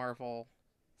the Marvel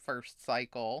first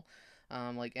cycle.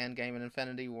 Like Endgame and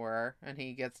Infinity War, and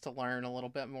he gets to learn a little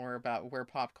bit more about where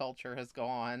pop culture has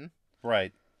gone.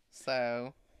 Right.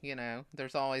 So,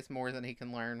 there's always more than he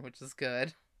can learn, which is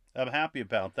good. I'm happy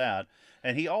about that.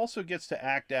 And he also gets to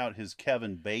act out his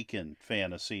Kevin Bacon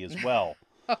fantasy as well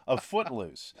of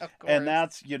Footloose. Of course. And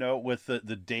that's, with the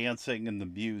dancing and the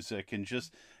music and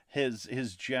just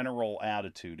his general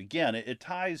attitude. Again, it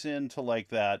ties into like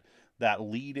that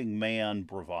leading man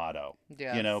bravado,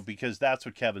 yes. Because that's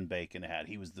what Kevin Bacon had.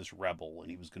 He was this rebel and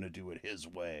he was going to do it his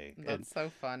way. That's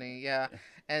so funny. Yeah.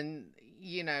 And,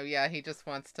 he just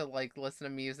wants to like listen to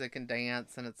music and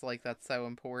dance, and it's like, that's so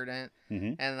important.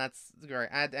 And that's great.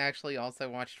 I'd actually also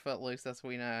watched Footloose, as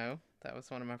we know. That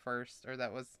was one of my first, or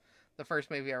that was the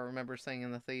first movie I remember seeing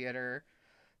in the theater.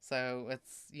 So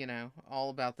it's,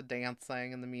 all about the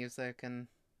dancing and the music, and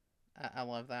I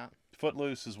love that.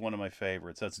 Footloose is one of my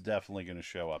favorites. That's definitely going to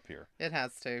show up here. It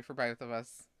has to, for both of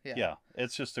us. Yeah,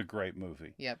 it's just a great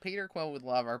movie. Yeah, Peter Quill would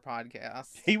love our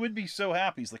podcast. He would be so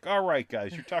happy. He's like, all right,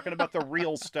 guys, you're talking about the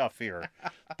real stuff here.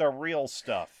 The real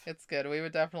stuff. It's good. We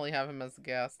would definitely have him as a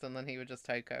guest, and then he would just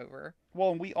take over.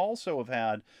 Well, and we also have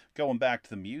had, going back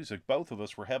to the music, both of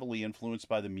us were heavily influenced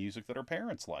by the music that our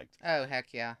parents liked. Oh,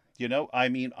 heck yeah.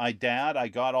 I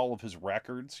got all of his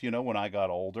records, when I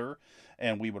got older,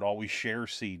 and we would always share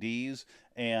CDs,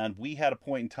 and we had a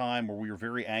point in time where we were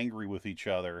very angry with each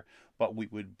other, but we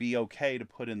would be okay to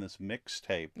put in this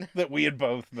mixtape that we had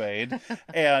both made,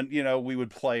 and, we would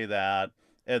play that,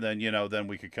 and then, then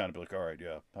we could kind of be like, all right,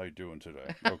 yeah, how you doing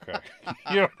today? Okay.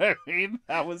 You know what I mean?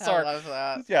 That was I love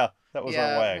that. Yeah, that was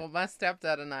our way. Well, my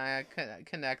stepdad and I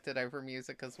connected over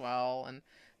music as well, and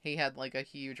he had, like, a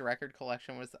huge record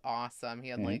collection. It was awesome. He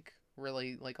had, like,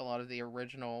 really, like, a lot of the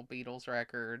original Beatles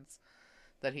records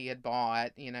that he had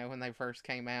bought, when they first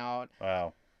came out.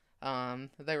 Wow.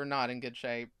 They were not in good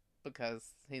shape,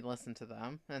 because he listened to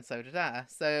them, and so did I.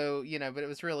 So, but it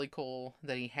was really cool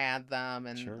that he had them,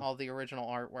 and sure. all the original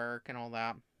artwork and all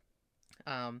that.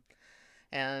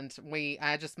 And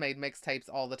I just made mixtapes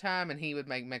all the time, and he would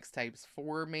make mixtapes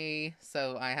for me.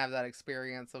 So I have that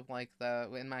experience of, like,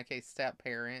 in my case,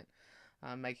 step-parent,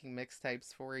 making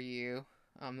mixtapes for you,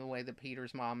 the way that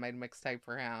Peter's mom made a mixtape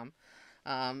for him.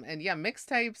 And yeah,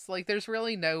 mixtapes, like, there's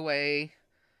really no way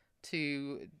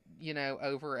to,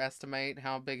 overestimate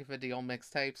how big of a deal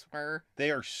mixtapes were.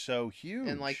 They are so huge.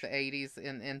 In like the 80s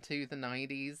and into the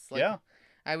 90s. Like, yeah.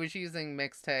 I was using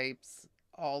mixtapes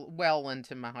all well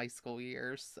into my high school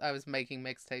years. I was making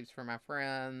mixtapes for my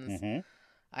friends. Mm-hmm.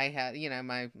 I had,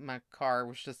 my car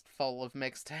was just full of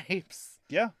mixtapes.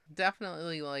 Yeah.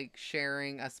 Definitely like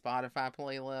sharing a Spotify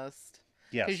playlist.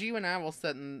 Yes. Because you and I will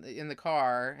sit in the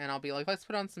car and I'll be like, let's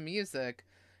put on some music.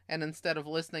 And instead of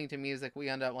listening to music, we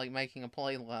end up like making a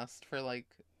playlist for like,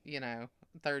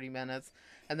 30 minutes.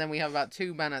 And then we have about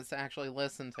 2 minutes to actually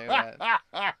listen to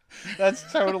it. That's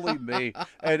totally me.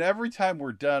 And every time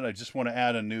we're done, I just want to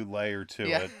add a new layer to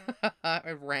it.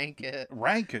 Rank it.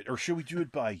 Rank it. Or should we do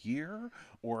it by year?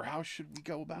 Or how should we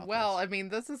go about Well, this? I mean,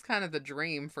 this is kind of the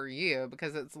dream for you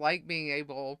because it's like being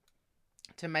able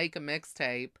to make a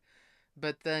mixtape,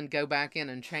 but then go back in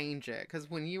and change it. Because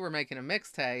when you were making a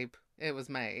mixtape, it was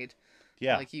made.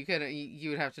 Yeah. Like you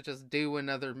would have to just do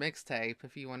another mixtape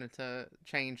if you wanted to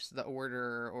change the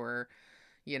order, or,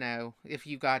 if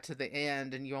you got to the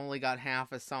end and you only got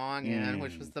half a song in,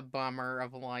 which was the bummer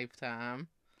of a lifetime.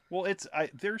 Well,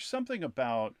 there's something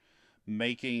about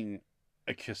making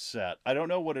a cassette. I don't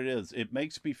know what it is. It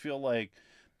makes me feel like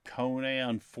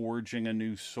Conan forging a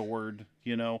new sword,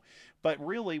 But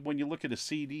really, when you look at a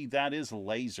CD, that is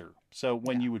laser. So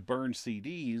when you would burn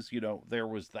CDs, there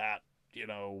was that,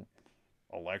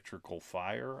 electrical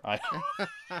fire. I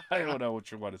don't know what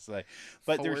you want to say.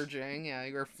 But forging,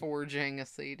 you were forging a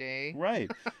CD. Right.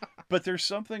 But there's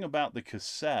something about the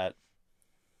cassette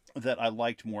that I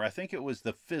liked more. I think it was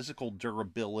the physical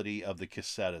durability of the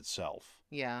cassette itself.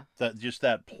 Yeah.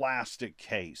 That plastic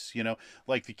case,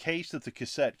 like the case that the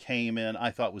cassette came in,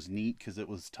 I thought was neat because it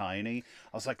was tiny.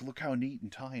 I was like, look how neat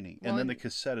and tiny. And then the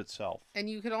cassette itself. And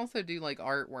you could also do like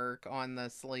artwork on the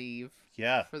sleeve.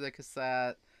 Yeah. For the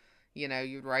cassette.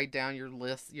 You'd write down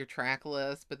your track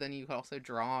list, but then you could also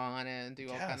draw on it and do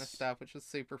all kind of stuff, which was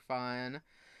super fun.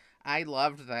 I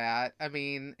loved that. I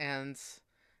mean, and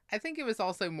I think it was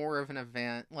also more of an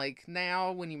event. Like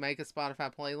now when you make a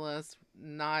Spotify playlist,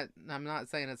 I'm not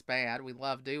saying it's bad. We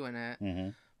love doing it. Mm-hmm.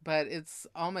 But it's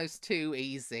almost too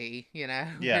easy,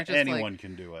 Yeah, anyone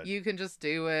can do it. You can just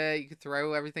do it. You can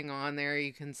throw everything on there.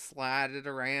 You can slide it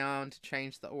around to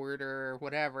change the order or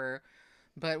whatever.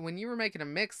 But when you were making a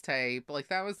mixtape, like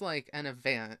that was like an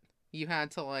event. You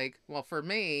had to for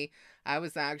me, I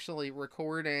was actually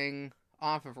recording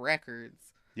off of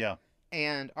records. Yeah.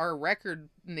 And our record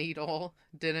needle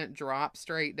didn't drop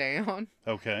straight down.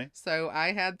 Okay. So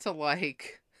I had to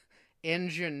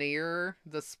engineer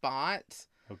the spot.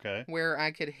 Okay. Where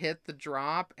I could hit the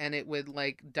drop and it would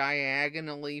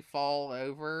diagonally fall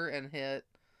over and hit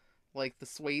the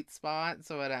sweet spot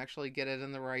so I'd actually get it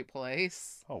in the right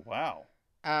place. Oh, wow.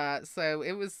 So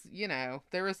it was,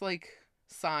 there was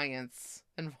science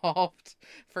involved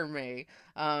for me.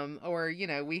 Or,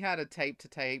 we had a tape to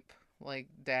tape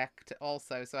deck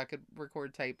also, so I could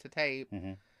record tape to tape.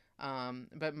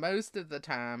 Mm-hmm. But most of the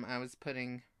time I was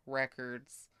putting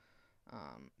records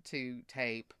to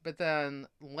tape. But then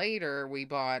later we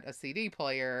bought a CD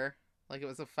player, it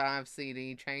was a 5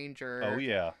 CD changer. Oh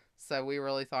yeah. So we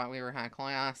really thought we were high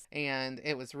class, and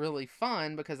it was really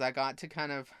fun because I got to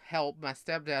kind of help my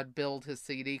stepdad build his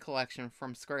CD collection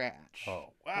from scratch.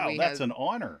 Oh, wow. That's an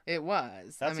honor. It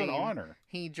was. That's an honor.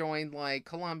 He joined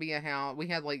Columbia House. We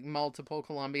had multiple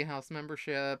Columbia House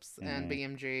memberships and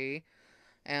BMG.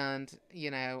 And,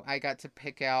 I got to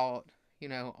pick out,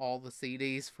 all the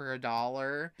CDs for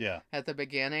 $1. Yeah. At the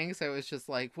beginning, so it was just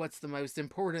what's the most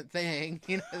important thing,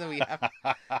 that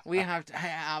we have to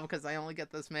have because I only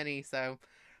get this many. So,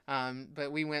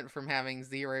 but we went from having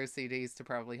 0 CDs to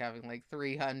probably having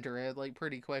 300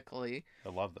 pretty quickly. I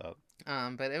love that.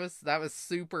 But that was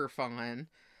super fun.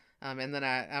 And then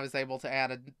I was able to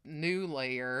add a new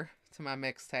layer to my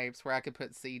mixtapes where I could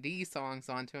put CD songs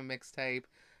onto a mixtape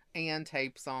and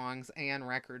tape songs and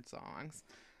record songs.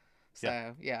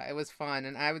 So, yeah, it was fun.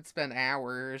 And I would spend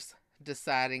hours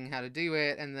deciding how to do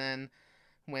it. And then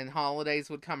when holidays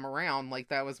would come around,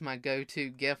 that was my go-to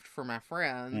gift for my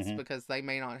friends because they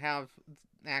may not have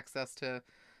access to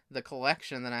the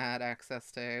collection that I had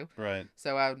access to. Right.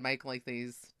 So I would make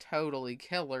these totally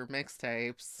killer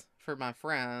mixtapes for my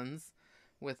friends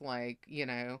with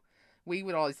we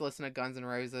would always listen to Guns N'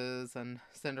 Roses and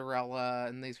Cinderella,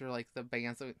 and these were the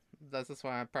bands that this is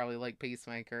why I probably like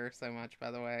Peacemaker so much, by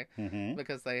the way,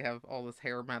 because they have all this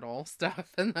hair metal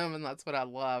stuff in them, and that's what I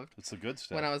loved. It's the good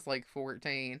stuff. When I was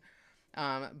 14.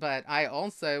 But I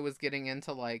also was getting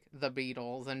into the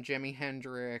Beatles and Jimi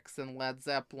Hendrix and Led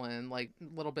Zeppelin a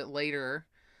little bit later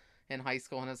in high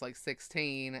school, and I was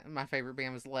 16. My favorite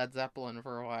band was Led Zeppelin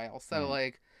for a while.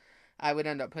 So I would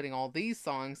end up putting all these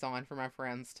songs on for my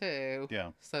friends too.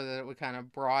 Yeah. So that it would kind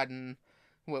of broaden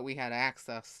what we had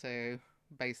access to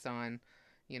based on,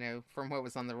 from what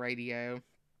was on the radio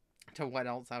to what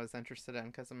else I was interested in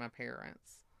because of my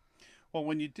parents. Well,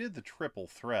 when you did the triple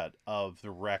threat of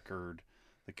the record,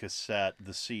 the cassette,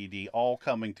 the CD, all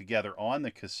coming together on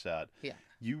the cassette, yeah,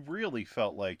 you really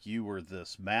felt like you were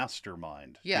this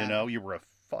mastermind. Yeah. You were a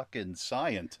fucking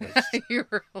scientist. You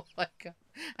were like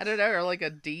I don't know, or like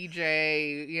a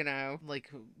DJ,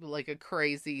 like a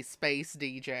crazy space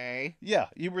DJ. Yeah,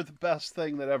 you were the best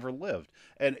thing that ever lived.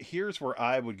 And here's where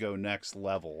I would go next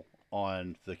level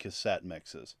on the cassette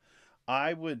mixes.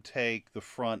 I would take the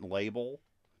front label,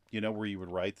 where you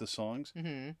would write the songs.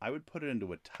 Mm-hmm. I would put it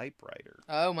into a typewriter.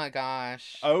 Oh my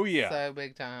gosh. Oh yeah. So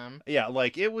big time. Yeah,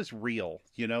 like it was real,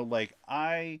 like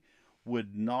I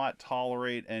would not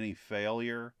tolerate any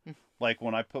failure. Like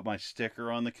when I put my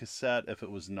sticker on the cassette, if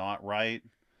it was not right,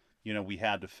 we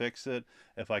had to fix it.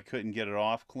 If I couldn't get it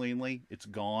off cleanly, it's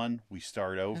gone. We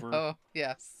start over. Oh,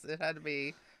 yes. It had to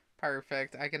be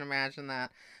perfect. I can imagine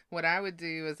that. What I would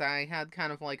do is I had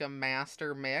kind of like a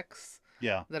master mix.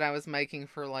 Yeah. That I was making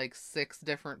for like 6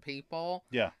 different people.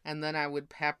 Yeah. And then I would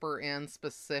pepper in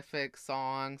specific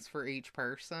songs for each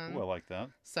person. Ooh, I like that.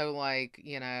 So like,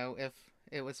 if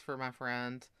it was for my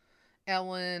friend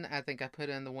Ellen, I think I put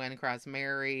in The Wind Cries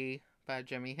Mary by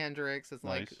Jimi Hendrix. It's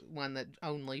like one that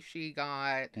only she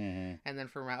got. Mm-hmm. And then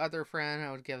for my other friend,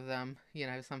 I would give them,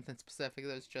 something specific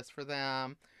that was just for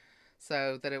them.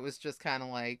 So that it was just kind of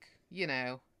like,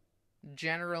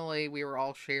 generally we were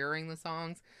all sharing the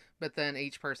songs, but then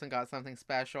each person got something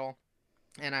special.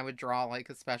 And I would draw like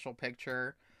a special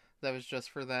picture that was just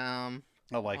for them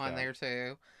on there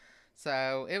too.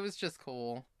 So it was just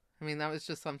cool. I mean, that was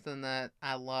just something that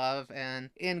I love. And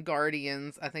in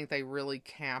Guardians, I think they really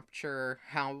capture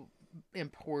how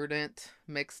important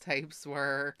mixtapes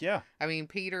were. Yeah. I mean,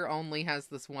 Peter only has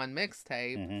this one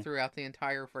mixtape throughout the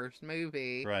entire first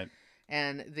movie. Right.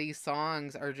 And these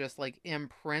songs are just like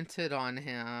imprinted on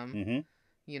him.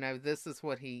 This is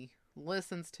what he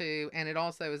listens to. And it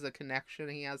also is a connection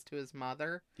he has to his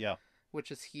mother. Yeah. Which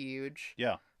is huge.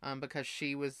 Yeah. Because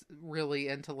she was really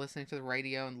into listening to the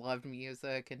radio and loved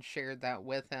music and shared that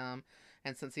with him.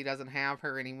 And since he doesn't have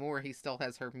her anymore, he still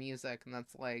has her music, and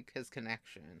that's like his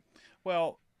connection.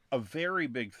 Well, a very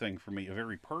big thing for me, a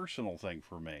very personal thing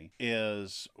for me,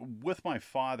 is with my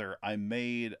father, I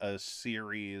made a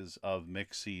series of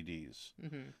mix CDs.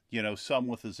 Some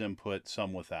with his input,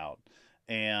 some without.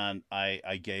 And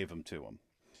I gave them to him.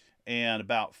 And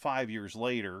about 5 years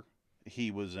later, he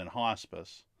was in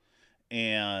hospice.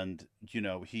 And,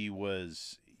 he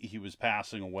was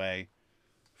passing away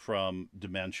from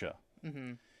dementia.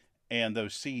 And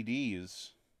those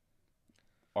CDs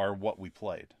are what we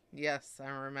played. Yes, I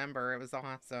remember. It was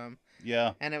awesome.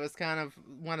 Yeah. And it was kind of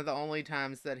one of the only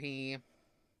times that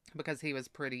because he was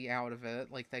pretty out of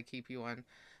it, like they keep you on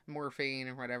morphine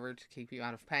or whatever to keep you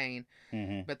out of pain.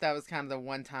 But that was kind of the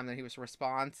one time that he was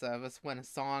responsive, is when a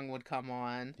song would come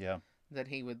on. Yeah. That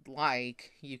he would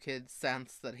like, you could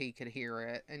sense that he could hear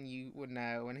it, and you would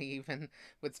know, and he even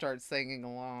would start singing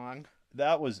along.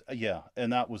 That was,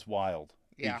 and that was wild.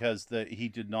 Yeah. Because he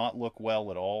did not look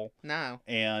well at all. No.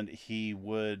 And he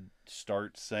would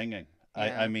start singing.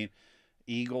 Yeah. I mean,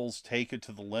 Eagles' Take It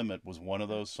to the Limit was one of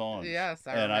those songs. Yes,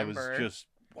 I remember. And I was just,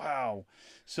 wow.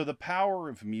 So the power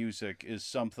of music is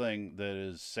something that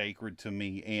is sacred to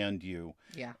me and you.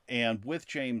 Yeah. And with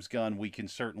James Gunn, we can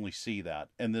certainly see that.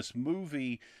 And this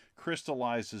movie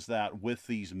crystallizes that with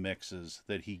these mixes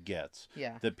that he gets.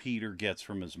 Yeah. That Peter gets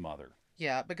from his mother.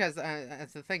 Yeah, because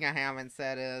the thing I haven't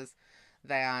said is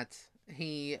that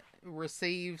he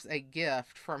receives a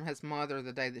gift from his mother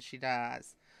the day that she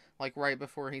dies. Like right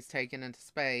before he's taken into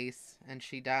space and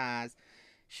she dies.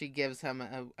 She gives him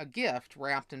a gift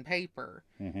wrapped in paper.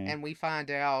 And we find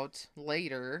out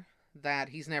later that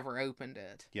he's never opened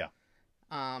it. Yeah.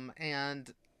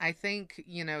 And I think,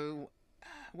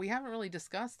 we haven't really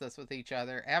discussed this with each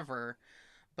other ever.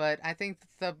 But I think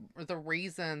the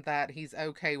reason that he's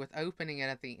okay with opening it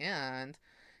at the end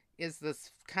is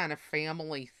this kind of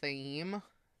family theme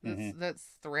that's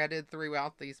threaded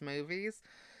throughout these movies.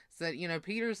 So that,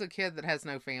 Peter's a kid that has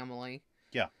no family.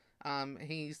 Yeah.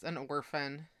 He's an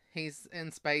orphan. He's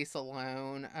in space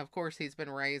alone. Of course, he's been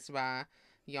raised by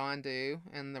Yondu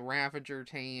and the Ravager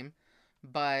team,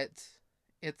 but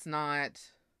it's not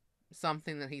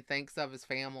something that he thinks of as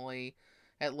family,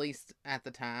 at least at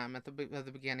the time, at the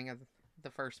beginning of the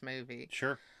first movie.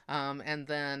 Sure. And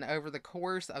then over the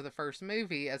course of the first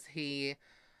movie, as he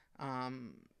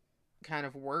kind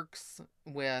of works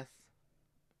with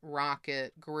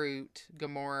Rocket, Groot,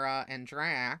 Gamora, and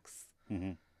Drax,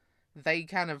 mm-hmm. they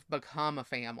kind of become a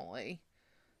family.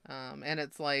 And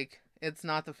it's like, it's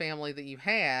not the family that you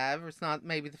have, it's not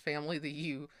maybe the family that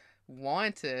you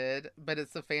wanted, but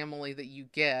it's the family that you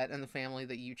get and the family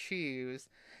that you choose.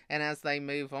 And as they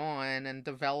move on and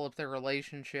develop their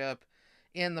relationship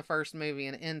in the first movie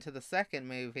and into the second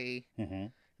movie, mm-hmm.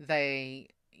 they,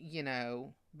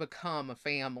 become a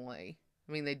family.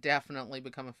 I mean, they definitely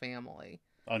become a family.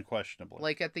 Unquestionably.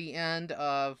 Like at the end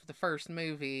of the first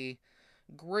movie,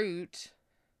 Groot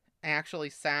actually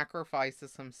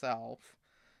sacrifices himself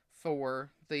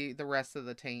for the rest of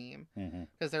the team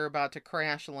because they're about to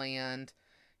crash land.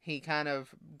 He kind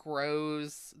of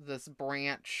grows this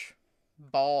branch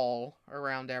ball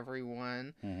around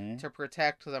everyone to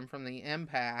protect them from the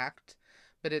impact,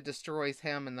 but it destroys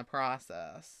him in the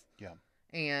process. Yeah.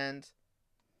 And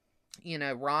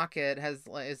Rocket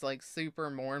is like super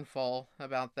mournful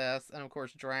about this, and of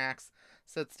course Drax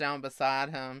sits down beside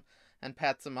him and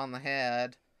pets him on the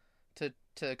head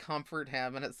to comfort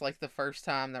him, and it's like the first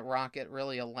time that Rocket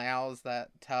really allows that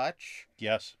touch.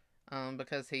 Yes.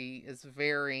 Because he is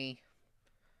very,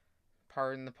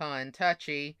 pardon the pun,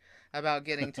 touchy about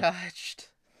getting touched.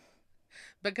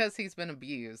 Because he's been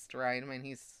abused, right? I mean,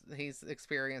 he's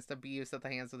experienced abuse at the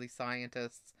hands of these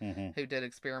scientists who did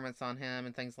experiments on him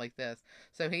and things like this.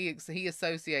 So he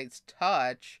associates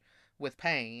touch with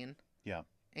pain. Yeah.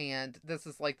 And this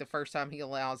is like the first time he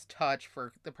allows touch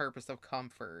for the purpose of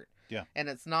comfort. Yeah. And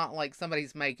it's not like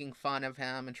somebody's making fun of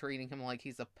him and treating him like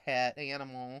he's a pet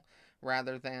animal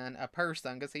rather than a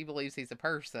person, because he believes he's a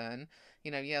person.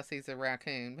 Yes, he's a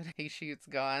raccoon, but he shoots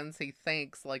guns. He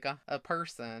thinks like a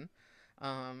person.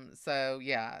 So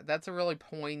yeah, that's a really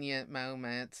poignant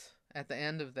moment at the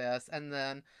end of this. And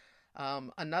then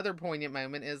another poignant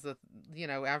moment is that,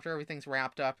 after everything's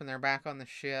wrapped up and they're back on the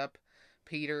ship,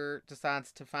 Peter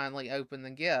decides to finally open the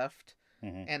gift,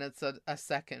 and it's a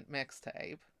second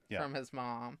mixtape from his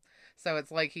mom. So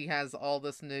it's like he has all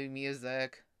this new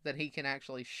music that he can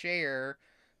actually share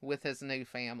with his new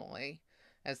family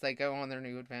as they go on their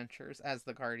new adventures as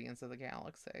the Guardians of the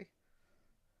Galaxy.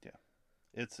 Yeah.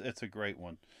 It's a great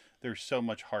one. There's so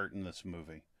much heart in this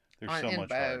movie. There's so much both,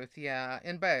 heart. Yeah,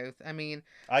 in both. I mean,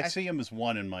 I see him as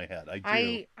one in my head. I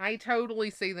do. I totally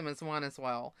see them as one as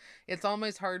well. It's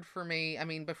almost hard for me. I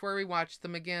mean, before we watched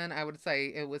them again, I would say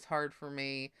it was hard for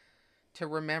me to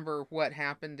remember what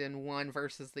happened in one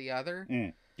versus the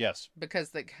other. Yes.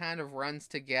 Because it kind of runs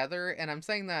together, and I'm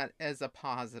saying that as a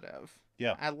positive.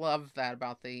 Yeah. I love that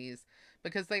about these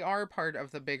because they are part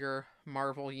of the bigger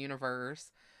Marvel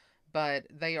universe. But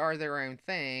they are their own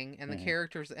thing, and the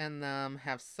characters in them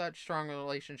have such strong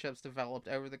relationships developed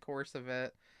over the course of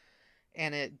it,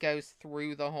 and it goes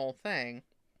through the whole thing.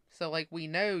 So, like, we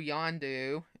know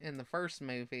Yondu in the first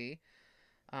movie,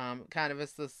 kind of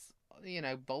is this,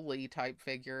 bully type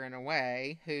figure in a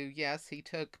way, who, yes, he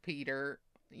took Peter,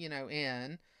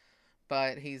 in,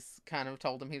 but he's kind of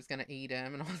told him he was going to eat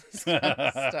him and all this kind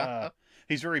of stuff.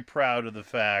 He's very proud of the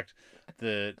fact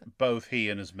that both he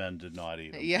and his men did not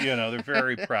eat him. Yeah. They're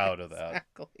very proud of that.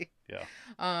 Exactly.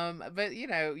 Yeah. But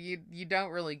you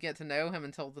don't really get to know him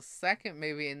until the second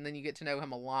movie, and then you get to know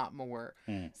him a lot more.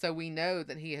 So we know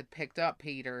that he had picked up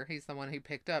Peter. He's the one who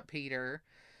picked up Peter.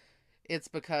 It's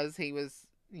because he was,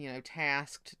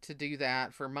 tasked to do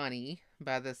that for money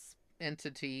by this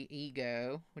entity,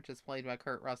 Ego, which is played by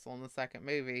Kurt Russell in the second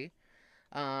movie.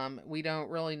 We don't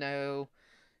really know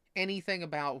anything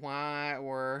about why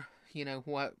or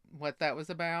what that was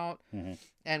about,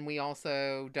 and we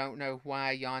also don't know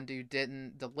why Yondu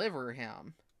didn't deliver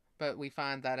him, but we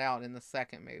find that out in the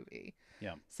second movie.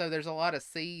 Yeah. So there's a lot of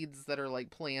seeds that are like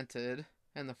planted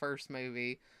in the first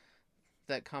movie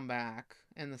that come back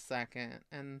in the second,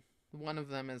 and one of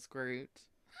them is Groot.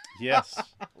 Yes.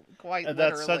 Quite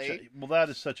literally. That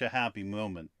is such a happy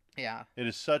moment. Yeah. It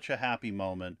is such a happy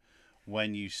moment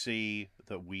when you see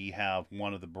that we have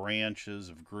one of the branches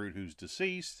of Groot who's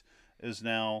deceased is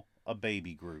now a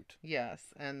baby Groot.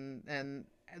 Yes, and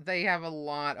they have a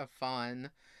lot of fun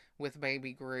with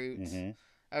baby Groot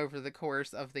over the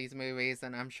course of these movies,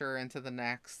 and I'm sure into the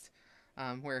next,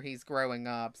 where he's growing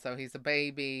up. So he's a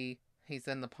baby, he's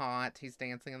in the pot, he's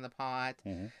dancing in the pot,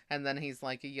 and then he's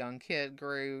like a young kid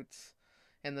Groot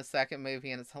in the second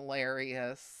movie, and it's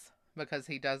hilarious because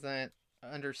he doesn't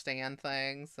understand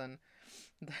things, and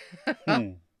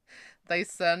they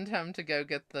send him to go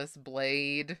get this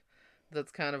blade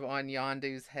that's kind of on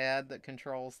Yondu's head that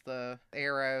controls the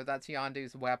arrow. That's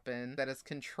Yondu's weapon that is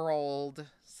controlled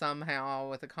somehow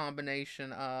with a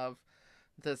combination of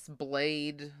this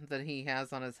blade that he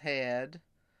has on his head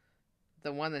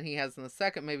the one that he has in the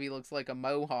second movie looks like a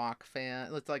mohawk fin.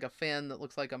 It looks like a fin that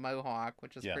looks like a mohawk,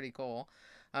 which is pretty cool.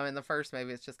 In the first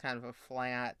movie, it's just kind of a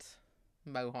flat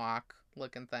mohawk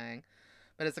looking thing.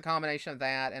 But it's a combination of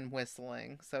that and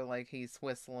whistling. So, like, he's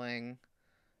whistling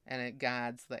and it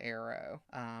guides the arrow,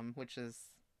 which is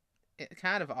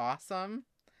kind of awesome.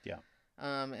 Yeah.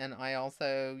 And I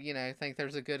also, think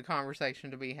there's a good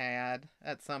conversation to be had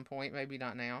at some point, maybe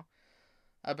not now,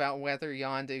 about whether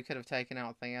Yondu could have taken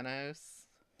out Thanos.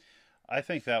 I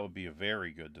think that would be a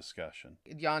very good discussion.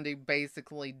 Yondu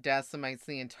basically decimates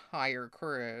the entire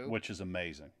crew. Which is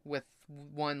amazing. With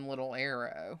one little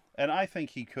arrow. And I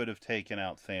think he could have taken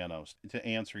out Thanos, to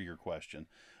answer your question.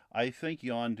 I think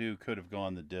Yondu could have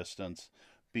gone the distance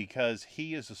because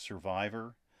he is a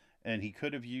survivor, and he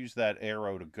could have used that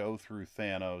arrow to go through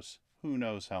Thanos who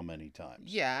knows how many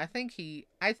times. Yeah, I think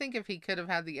if he could have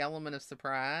had the element of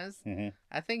surprise,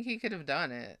 I think he could have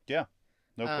done it. Yeah,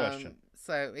 no question.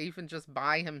 So even just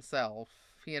by himself,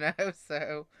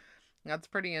 so that's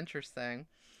pretty interesting.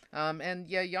 And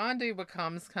yeah, Yondu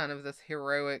becomes kind of this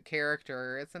heroic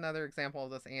character. It's another example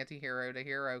of this anti-hero to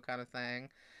hero kind of thing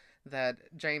that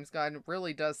James Gunn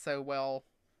really does so well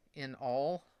in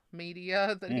all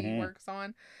media that he works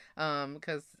on.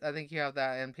 Because I think you have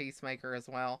that in Peacemaker as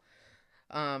well.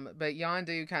 But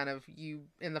Yondu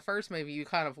in the first movie, you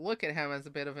kind of look at him as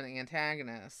a bit of an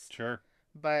antagonist. Sure.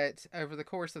 But over the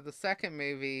course of the second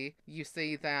movie, you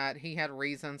see that he had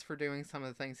reasons for doing some of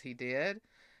the things he did.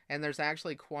 And there's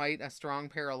actually quite a strong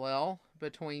parallel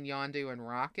between Yondu and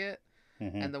Rocket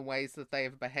and the ways that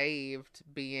they've behaved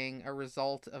being a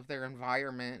result of their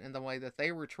environment and the way that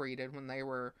they were treated when they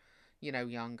were,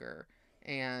 younger.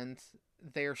 And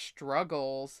their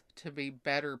struggles to be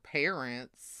better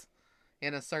parents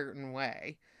in a certain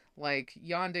way. Like,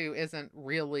 Yondu isn't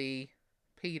really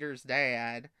Peter's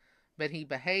dad, but he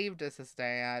behaved as his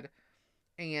dad,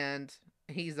 and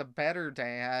he's a better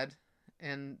dad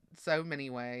in so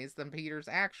many ways than Peter's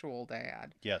actual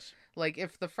dad. Yes. Like,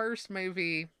 if the first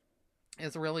movie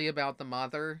is really about the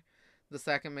mother, the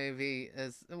second movie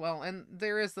is, and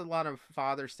there is a lot of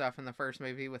father stuff in the first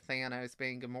movie with Thanos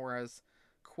being Gamora's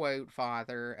quote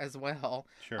father as well.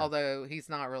 Sure. Although he's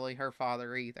not really her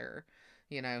father either.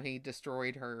 He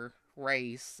destroyed her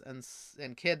race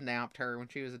and kidnapped her when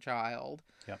she was a child.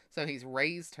 Yep. So he's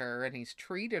raised her and he's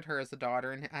treated her as a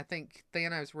daughter. And I think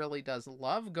Thanos really does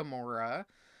love Gamora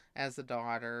as a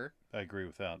daughter. I agree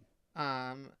with that.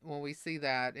 We see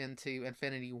that into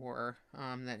Infinity War,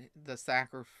 that the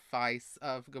sacrifice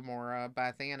of Gamora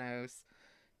by Thanos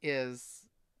is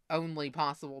only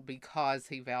possible because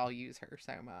he values her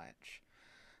so much.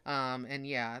 And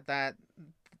yeah, that,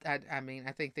 I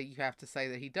think that you have to say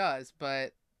that he does,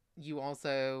 but you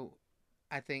also,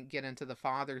 I think, get into the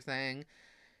father thing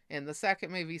in the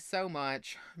second movie so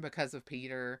much because of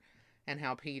Peter and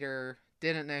how Peter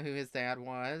didn't know who his dad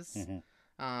was.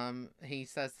 He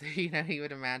says that, he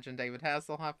would imagine David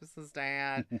Hasselhoff as his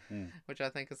dad, which I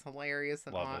think is hilarious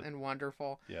and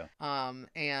wonderful. Yeah.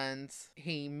 And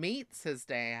he meets his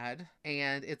dad,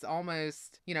 and it's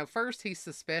almost, first he's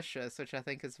suspicious, which I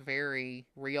think is a very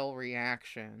real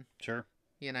reaction. Sure.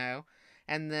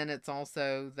 And then it's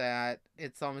also that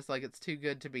it's almost like it's too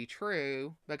good to be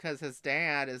true because his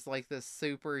dad is like this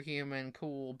superhuman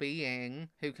cool being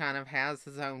who kind of has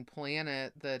his own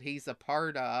planet that he's a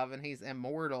part of, and he's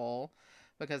immortal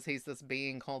because he's this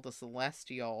being called the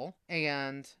Celestial.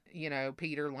 And,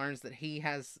 Peter learns that he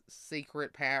has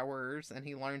secret powers and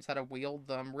he learns how to wield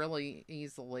them really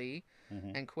easily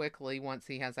and quickly once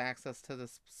he has access to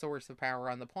this source of power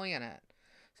on the planet.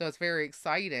 So it's very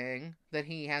exciting that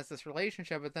he has this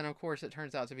relationship, but then of course it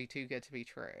turns out to be too good to be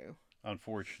true.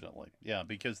 Unfortunately. Yeah,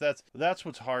 because that's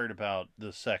what's hard about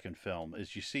the second film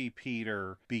is you see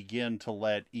Peter begin to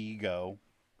let Ego,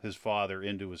 his father,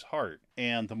 into his heart.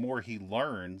 And the more he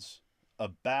learns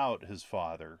about his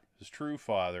father, his true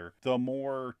father, the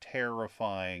more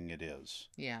terrifying it is.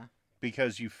 Yeah.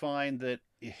 Because you find that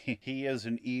he is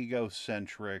an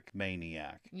egocentric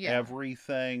maniac. Yeah.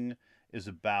 Everything is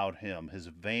about him. His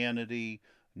vanity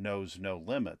knows no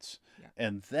limits. Yeah.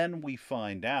 And then we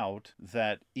find out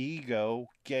that Ego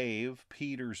gave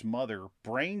Peter's mother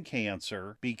brain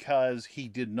cancer because he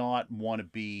did not want to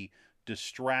be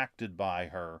distracted by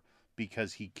her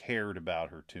because he cared about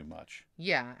her too much.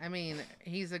 Yeah, I mean,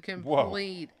 he's a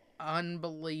complete,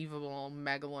 unbelievable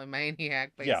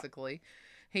megalomaniac, basically.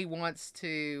 Yeah. He wants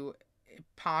to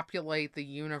populate the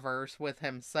universe with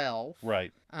himself.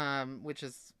 Right. Which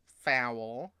is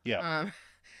foul. Yeah.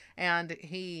 And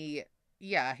he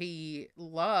did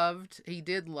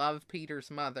love Peter's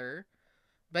mother,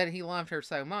 But he loved her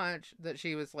so much that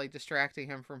she was like distracting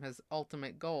him from his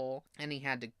ultimate goal, and he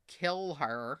had to kill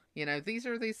her. You know, these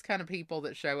are these kind of people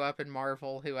that show up in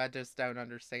Marvel who I just don't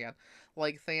understand.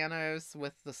 Like Thanos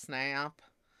with the snap.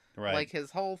 Right. Like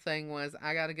his whole thing was,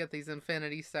 I got to get these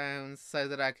Infinity Stones so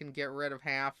that I can get rid of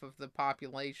half of the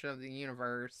population of the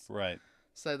universe. Right.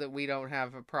 So that we don't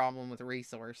have a problem with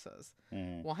resources.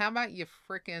 Mm. Well, how about you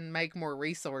frickin' make more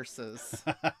resources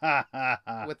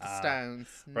with the stones?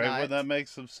 Right, Nut. would that make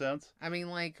some sense? I mean,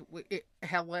 like,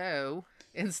 hello.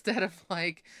 Instead of,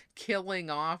 like, killing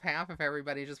off half of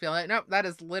everybody, just be like, nope, that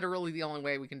is literally the only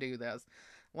way we can do this.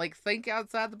 Like, think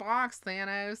outside the box,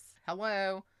 Thanos.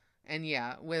 Hello. And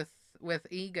yeah, with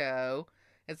Ego,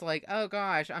 it's like, oh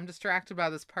gosh, I'm distracted by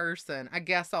this person. I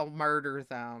guess I'll murder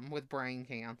them with brain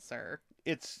cancer.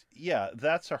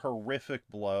 That's a horrific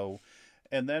blow.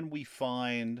 And then we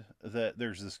find that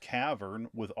there's this cavern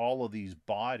with all of these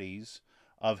bodies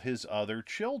of his other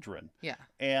children. Yeah.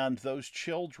 And those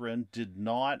children did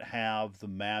not have the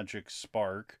magic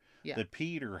spark that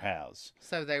Peter has.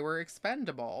 So they were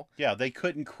expendable. Yeah, they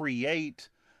couldn't create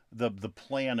the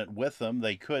planet with him.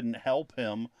 They couldn't help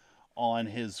him on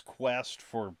his quest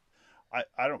for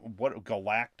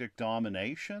galactic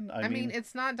domination? I mean,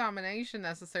 it's not domination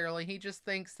necessarily. He just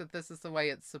thinks that this is the way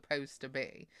it's supposed to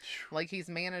be. Like, he's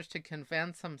managed to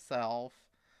convince himself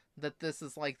that this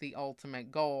is like the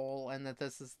ultimate goal and that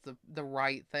this is the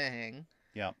right thing.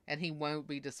 Yeah. And he won't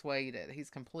be dissuaded. He's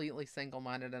completely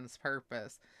single-minded in his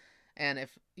purpose. And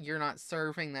if you're not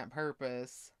serving that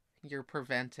purpose, you're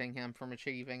preventing him from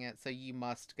achieving it, so you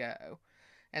must go.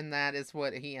 And that is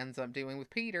what he ends up doing with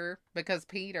Peter, because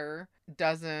Peter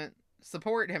doesn't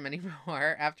support him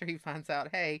anymore after he finds out,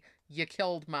 hey, you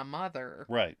killed my mother.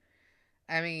 Right.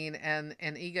 I mean, and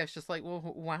Ego's just like, well,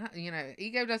 why? You know,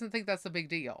 Ego doesn't think that's a big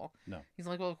deal. No. He's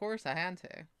like, well, of course I had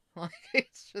to. Like,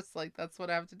 it's just like, that's what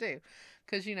I have to do.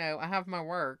 Because, you know, I have my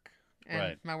work,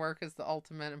 and my work is the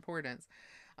ultimate importance.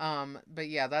 But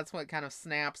yeah, that's what kind of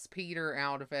snaps Peter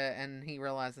out of it, and he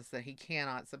realizes that he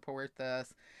cannot support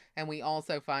this. And we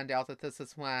also find out that this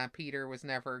is why Peter was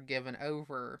never given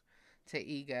over to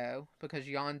Ego, because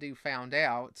Yondu found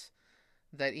out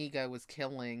that Ego was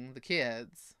killing the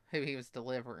kids who he was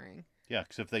delivering. Yeah,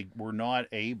 because if they were not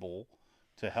able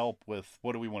to help with,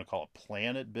 what do we want to call it,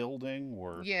 planet building?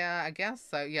 Or yeah, I guess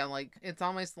so. Yeah, like, it's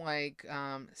almost like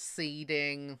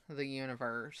seeding the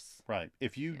universe. Right.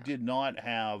 If you did not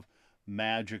have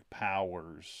magic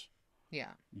powers,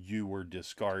 you were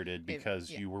discarded because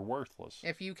you were worthless.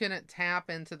 If you couldn't tap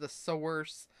into the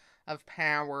source of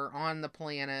power on the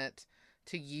planet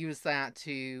to use that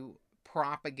to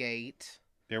propagate,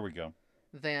 there we go,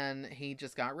 then he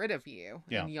just got rid of you.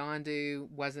 Yeah. And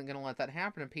Yondu wasn't going to let that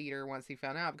happen to Peter once he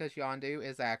found out, because Yondu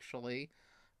is actually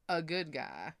a good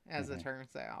guy, as it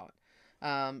turns out.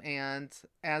 And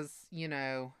as, you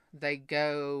know, they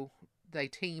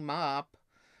team up,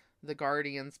 the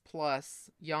Guardians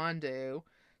plus Yondu,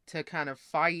 to kind of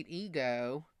fight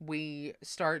Ego, we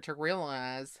start to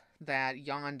realize that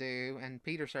Yondu, and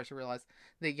Peter starts to realize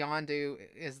that Yondu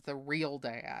is the real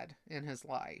dad in his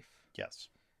life. Yes.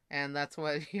 And that's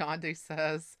what Yondu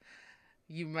says.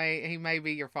 He may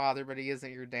be your father, but he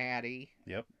isn't your daddy.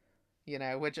 Yep. You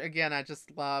know, which again, I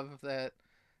just love that.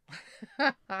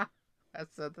 I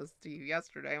said this to you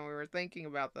yesterday when we were thinking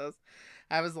about this.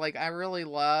 I was like, I really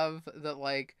love that,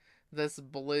 like, this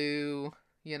blue,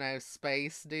 you know,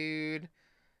 space dude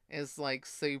is like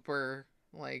super,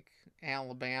 like,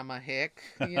 Alabama hick,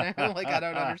 you know? Like, I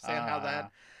don't understand how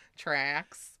that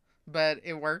tracks, but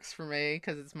it works for me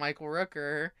because it's Michael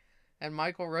Rooker. And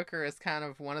Michael Rooker is kind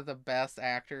of one of the best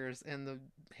actors in the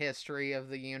history of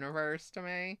the universe to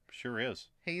me. Sure is.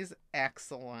 He's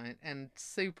excellent and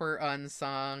super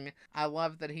unsung. I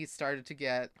love that he started to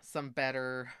get some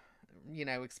better, you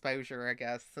know, exposure, I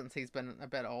guess, since he's been a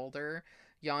bit older.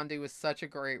 Yondu was such a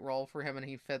great role for him, and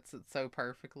he fits it so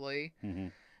perfectly. Mm-hmm.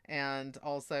 And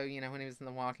also, you know, when he was in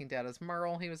The Walking Dead as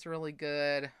Merle, he was really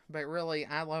good. But really,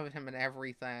 I loved him in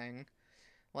everything.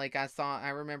 Like, I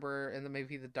remember in the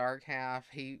movie The Dark Half,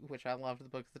 which I loved the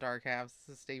book The Dark Half, it's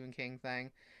a Stephen King thing,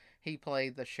 he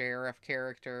played the sheriff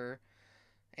character,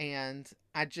 and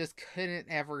I just couldn't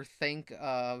ever think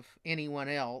of anyone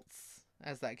else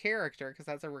as that character, because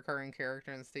that's a recurring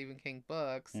character in Stephen King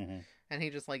books, and he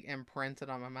just, like, imprinted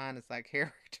on my mind as that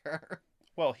character.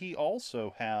 Well, he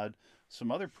also had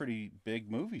some other pretty big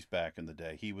movies back in the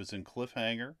day. He was in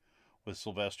Cliffhanger with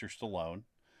Sylvester Stallone.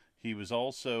 He was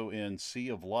also in Sea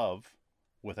of Love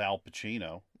with Al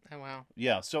Pacino. Oh, wow.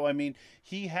 Yeah, so, I mean,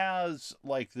 he has,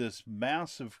 like, this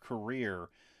massive career,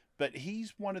 but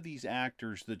he's one of these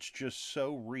actors that's just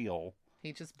so real.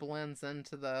 He just blends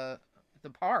into the the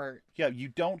part. Yeah, you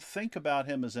don't think about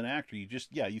him as an actor.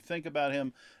 You think about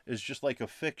him as just like a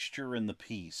fixture in the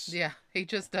piece. Yeah, he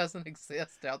just doesn't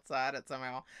exist outside it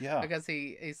somehow. Yeah. Because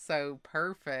he's so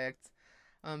perfect.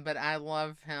 But I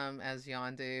love him as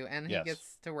Yondu, and he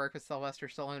gets to work with Sylvester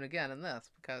Stallone again in this,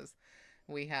 because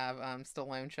we have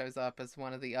Stallone shows up as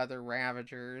one of the other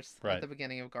Ravagers at the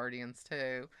beginning of Guardians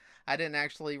 2. I didn't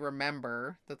actually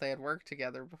remember that they had worked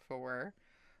together before,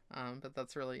 but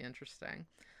that's really interesting.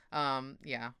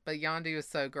 Yeah, but Yondu is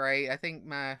so great. I think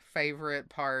my favorite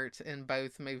part in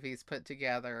both movies put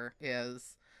together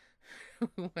is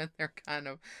when they're kind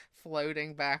of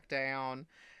floating back down.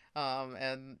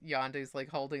 And Yondu's like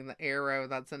holding the arrow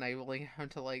that's enabling him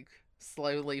to like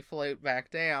slowly float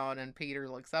back down, and Peter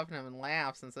looks up at him and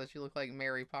laughs and says, "You look like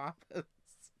Mary Poppins."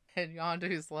 And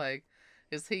Yondu's like,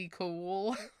 "Is he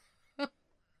cool?"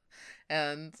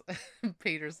 And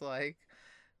Peter's like,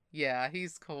 "Yeah,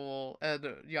 he's cool." And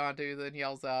Yondu then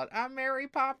yells out, "I'm Mary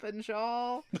Poppins,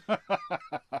 y'all."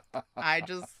 I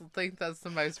just think that's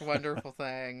the most wonderful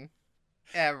thing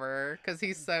ever, because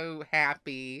he's so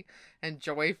happy and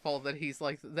joyful that he's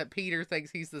like, that Peter thinks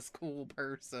he's this cool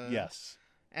person. Yes.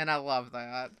 And I love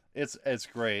that. It's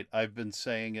great. I've been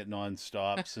saying it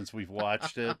nonstop since we've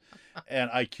watched it, and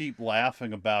I keep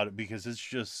laughing about it because it's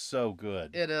just so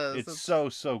good. It is. It's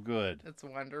so good. It's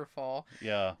wonderful.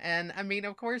 Yeah. And I mean,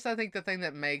 of course, I think the thing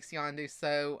that makes Yondu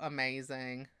so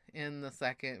amazing in the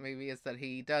second movie is that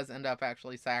he does end up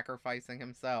actually sacrificing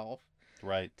himself.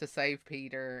 Right. To save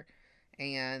Peter.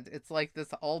 And it's like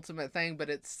this ultimate thing, but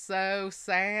it's so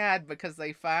sad because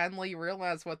they finally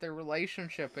realize what their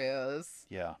relationship is.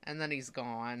 Yeah. And then he's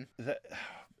gone.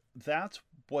 That's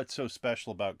what's so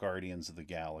special about Guardians of the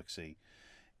Galaxy,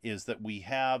 is that we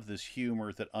have this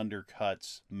humor that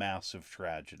undercuts massive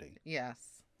tragedy.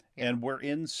 Yes. Yeah. And we're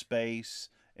in space,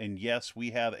 and yes,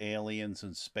 we have aliens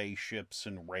and spaceships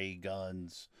and ray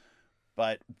guns,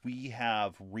 but we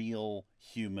have real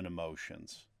human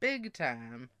emotions. Big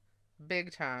time.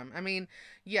 Big time. I mean,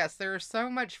 yes, there's so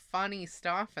much funny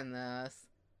stuff in this,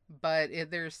 but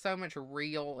there's so much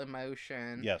real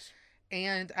emotion. Yes.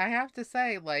 And I have to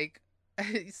say, like,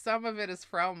 some of it is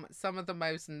from some of the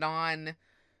most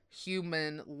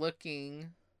non-human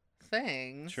looking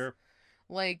things. Sure.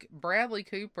 Like, Bradley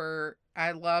Cooper,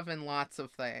 I love in lots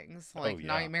of things. Like,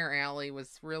 Nightmare Alley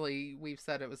was really, we've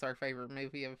said it was our favorite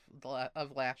movie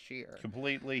of last year.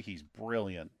 Completely. He's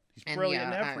brilliant. He's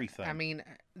brilliant in everything. I mean,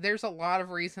 there's a lot of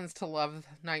reasons to love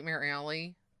Nightmare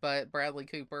Alley, but Bradley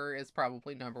Cooper is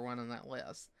probably number one on that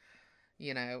list.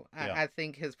 You know, I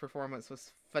think his performance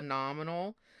was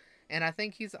phenomenal, and I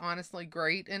think he's honestly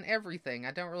great in everything.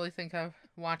 I don't really think I've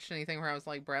watched anything where I was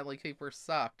like, Bradley Cooper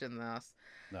sucked in this.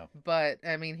 No. But,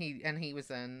 I mean, he was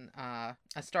in A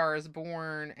Star is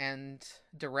Born and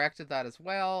directed that as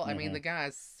well. I mean, the guy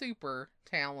is super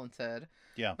talented.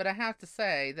 Yeah. But I have to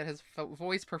say that his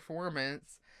voice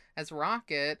performance as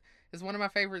Rocket is one of my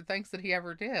favorite things that he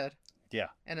ever did. Yeah.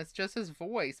 And it's just his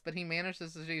voice, but he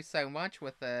manages to do so much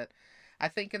with it. I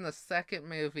think in the second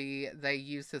movie, they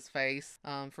used his face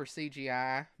for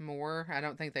CGI more. I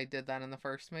don't think they did that in the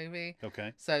first movie.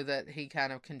 Okay. So that he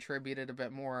kind of contributed a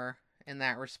bit more in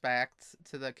that respect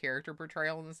to the character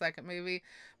portrayal in the second movie.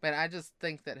 But I just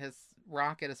think that his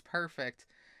Rocket is perfect.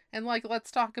 And, like,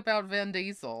 let's talk about Vin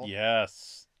Diesel.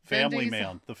 Yes. Family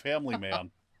Man. The Family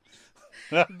Man.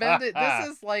 This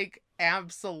is, like,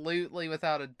 absolutely,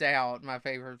 without a doubt, my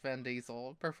favorite Vin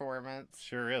Diesel performance.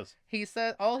 Sure is. He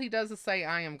said, all he does is say,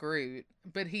 "I am Groot,"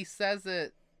 but he says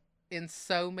it in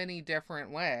so many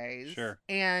different ways. Sure.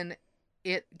 And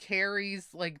it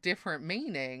carries, like, different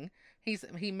meaning.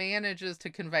 He manages to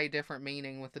convey different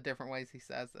meaning with the different ways he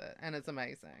says it, and it's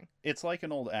amazing. It's like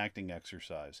an old acting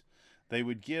exercise. They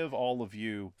would give all of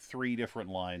you 3 different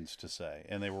lines to say,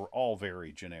 and they were all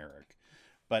very generic.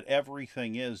 But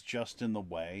everything is just in the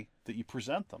way that you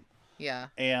present them. Yeah.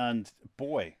 And,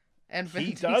 boy, and Vin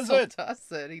Diesel does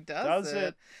it. He does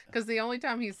it. Because the only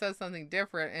time he says something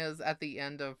different is at the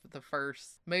end of the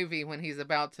first movie when he's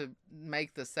about to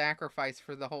make the sacrifice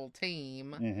for the whole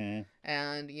team. Mm-hmm.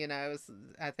 And, you know,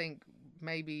 I think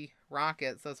maybe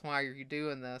Rocket says, "Why are you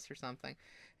doing this?" or something.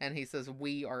 And he says,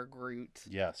 "We are Groot."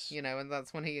 Yes. You know, and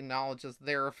that's when he acknowledges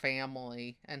they're a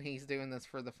family, and he's doing this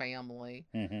for the family.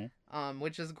 Mm-hmm.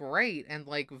 Which is great. And,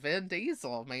 like, Vin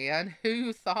Diesel, man,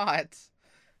 who thought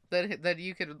that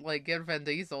you could, like, get Vin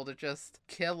Diesel to just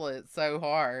kill it so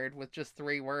hard with just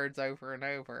 3 words over and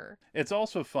over. It's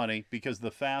also funny because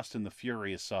the Fast and the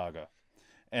Furious saga,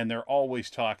 and they're always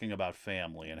talking about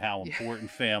family and how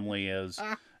important family is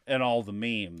and all the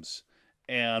memes.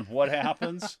 And what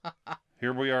happens?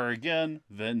 Here we are again,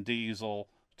 Vin Diesel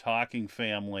talking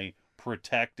family,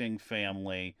 protecting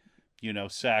family,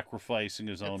 sacrificing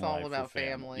his own life. It's all about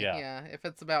family. Yeah. If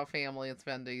it's about family, it's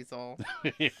Vin Diesel.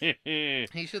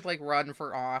 He should run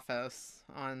for office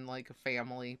on a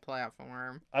family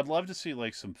platform. I'd love to see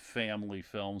some family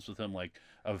films with him,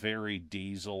 A Very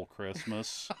Diesel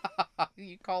Christmas.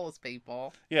 You call us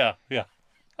people. Yeah.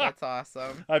 That's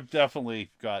awesome. I've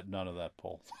definitely got none of that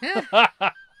pull.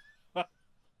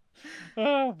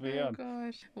 Oh, man. Oh,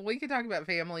 gosh. We could talk about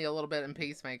family a little bit in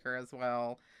Peacemaker as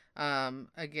well.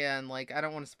 Again, I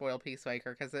don't want to spoil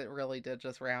Peacemaker because it really did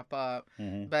just wrap up.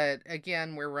 Mm-hmm. But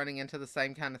again, we're running into the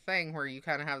same kind of thing where you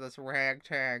kind of have this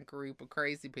ragtag group of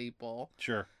crazy people.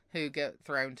 Sure. Who get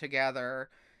thrown together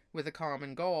with a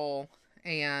common goal,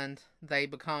 and they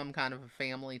become kind of a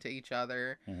family to each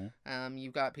other. Mm-hmm.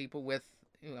 You've got people with,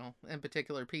 in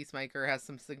particular, Peacemaker has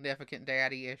some significant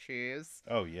daddy issues.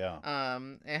 Oh, yeah.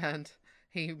 And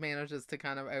he manages to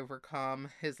kind of overcome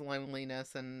his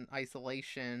loneliness and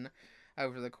isolation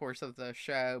over the course of the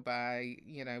show by,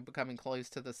 becoming close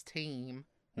to this team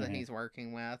that Mm-hmm. he's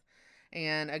working with.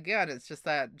 And again, it's just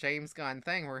that James Gunn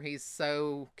thing where he's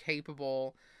so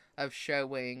capable of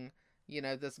showing,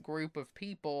 this group of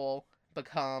people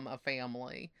become a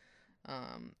family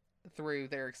through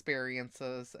their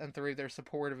experiences and through their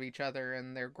support of each other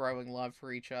and their growing love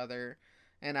for each other.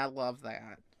 And I love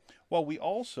that. Well,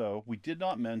 we did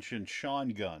not mention Sean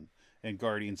Gunn in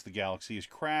Guardians of the Galaxy as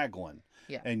Kraglin.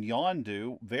 Yeah. And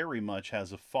Yondu very much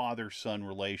has a father-son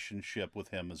relationship with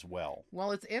him as well.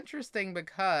 Well, it's interesting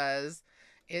because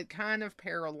it kind of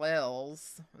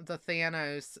parallels the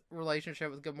Thanos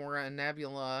relationship with Gamora and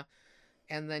Nebula,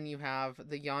 and then you have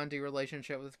the Yondu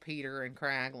relationship with Peter and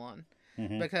Kraglin.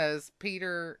 Mm-hmm. Because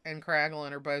Peter and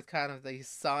Kraglin are both kind of the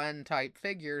son-type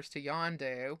figures to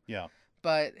Yondu. Yeah.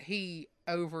 But he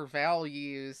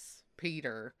overvalues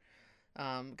Peter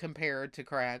compared to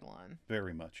Kraglin.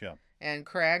 Very much, yeah. And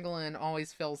Kraglin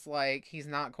always feels like he's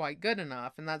not quite good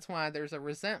enough, and that's why there's a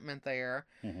resentment there.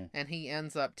 Mm-hmm. And he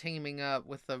ends up teaming up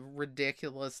with the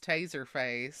ridiculous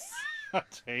Taserface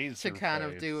to kind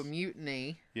of do a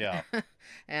mutiny. Yeah.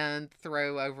 And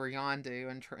throw over Yondu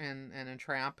and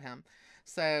entrap him.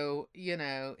 So,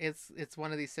 it's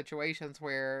one of these situations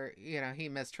where,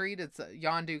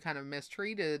 Yondu kind of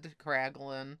mistreated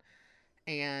Kraglin,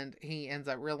 and he ends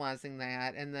up realizing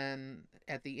that, and then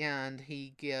at the end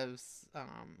he gives,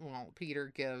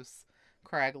 Peter gives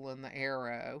Kraglin the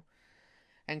arrow,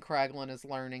 and Kraglin is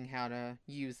learning how to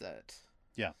use it.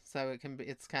 Yeah. So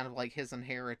it's kind of like his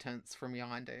inheritance from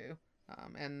Yondu.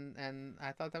 And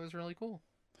I thought that was really cool.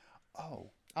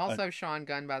 Oh. Also, Sean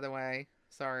Gunn, by the way,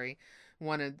 sorry,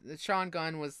 Sean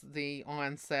Gunn was the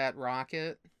on-set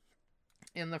Rocket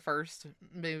in the first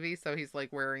movie, so he's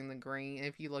wearing the green.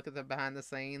 If you look at the behind the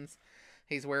scenes,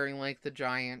 he's wearing the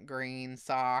giant green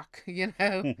sock,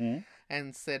 Mm-hmm.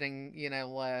 and sitting,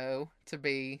 low to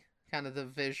be kind of the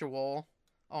visual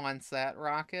on-set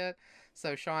Rocket.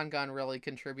 So Sean Gunn really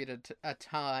contributed a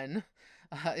ton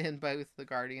in both the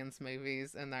Guardians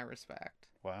movies in that respect.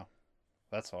 Wow.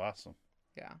 That's awesome.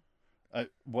 Yeah.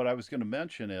 What I was going to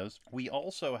mention is we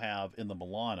also have in the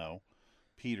Milano,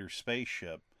 Peter's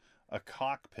spaceship, a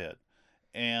cockpit.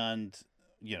 And,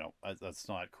 that's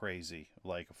not crazy,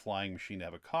 like a flying machine to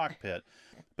have a cockpit.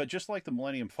 But just like the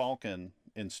Millennium Falcon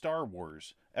in Star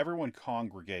Wars, everyone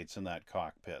congregates in that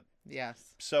cockpit.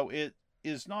 Yes. So it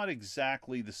is not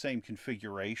exactly the same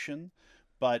configuration,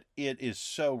 but it is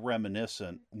so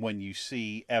reminiscent when you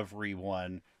see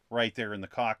everyone right there in the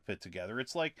cockpit together.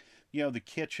 It's like, the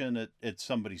kitchen at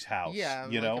somebody's house. Yeah,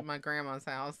 at my grandma's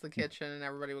house, the kitchen, and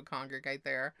everybody would congregate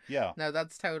there. Yeah. No,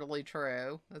 that's totally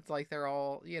true. It's like they're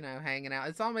all, hanging out.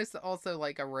 It's almost also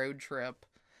like a road trip,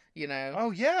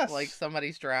 Oh, yes. Like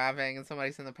somebody's driving and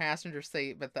somebody's in the passenger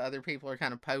seat, but the other people are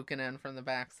kind of poking in from the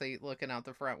back seat, looking out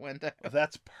the front window.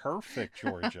 That's perfect,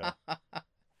 Georgia.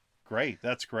 Great.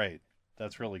 That's great.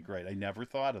 That's really great. I never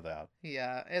thought of that.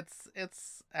 Yeah,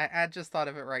 I just thought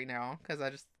of it right now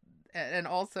because and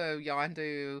also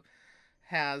Yondu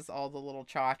has all the little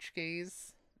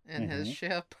tchotchkes in his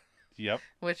ship. Yep.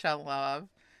 Which I love.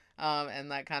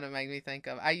 And that kind of made me think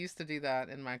of, I used to do that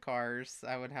in my cars.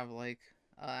 I would have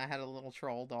I had a little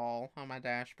troll doll on my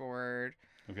dashboard.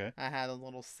 Okay. I had a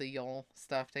little seal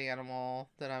stuffed animal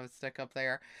that I would stick up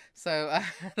there. So I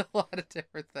had a lot of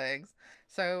different things.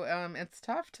 So it's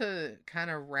tough to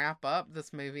kind of wrap up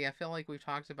this movie. I feel like we've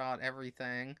talked about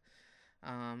everything.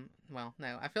 Well,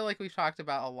 no, I feel like we've talked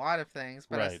about a lot of things,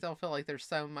 but right. I still feel like there's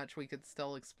so much we could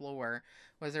still explore.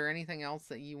 Was there anything else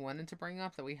that you wanted to bring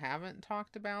up that we haven't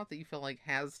talked about that you feel like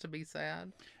has to be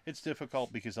said? It's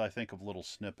difficult because I think of little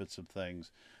snippets of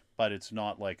things, but it's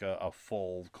not like a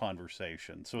full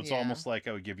conversation. So it's almost like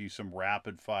I would give you some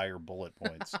rapid fire bullet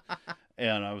points.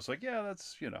 And I was like, yeah,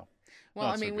 that's, Well,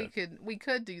 I mean, we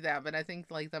could do that, but I think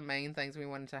like the main things we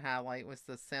wanted to highlight was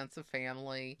the sense of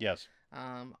family. Yes.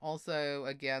 Also,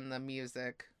 again, the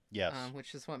music. Yes.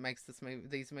 Which is what makes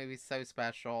these movies so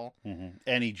special. Mm-hmm.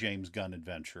 Any James Gunn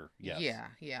adventure. Yes.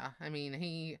 Yeah. I mean,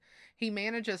 he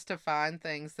manages to find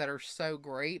things that are so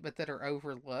great, but that are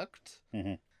overlooked.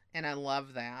 Mm-hmm. And I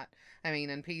love that. I mean,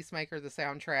 in Peacemaker, the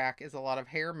soundtrack is a lot of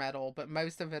hair metal, but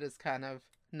most of it is kind of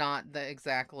not the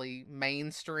exactly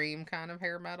mainstream kind of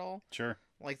hair metal. Sure.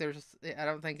 Like I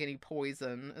don't think any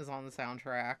Poison is on the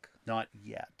soundtrack. Not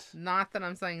yet. Not that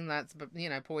I'm saying that's,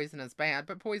 Poison is bad,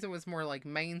 but Poison was more like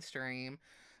mainstream,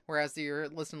 whereas you're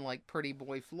listening to like Pretty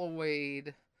Boy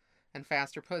Floyd and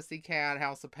Faster Pussycat,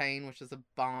 House of Pain, which is a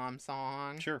bomb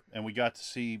song. Sure, and we got to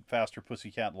see Faster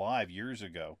Pussycat live years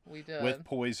ago. We did. With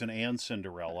Poison and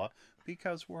Cinderella,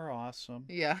 because we're awesome.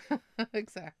 Yeah,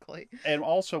 exactly. And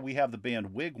also we have the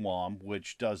band Wigwam,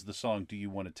 which does the song Do You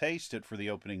Want to Taste It for the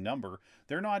opening number.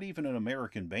 They're not even an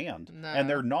American band. No. And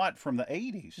they're not from the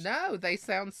 80s. No, they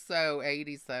sound so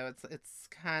 80s, though. It's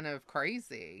kind of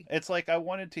crazy. It's like I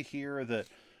wanted to hear that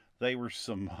they were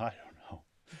some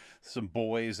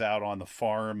boys out on the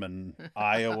farm in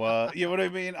Iowa. You know what I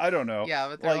mean? I don't know. Yeah,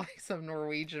 but they're like some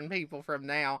Norwegian people from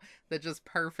now that just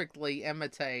perfectly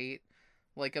imitate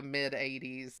like a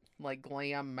mid-80s like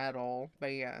glam metal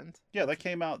band. Yeah, they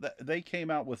came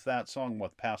out with that song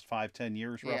past 5-10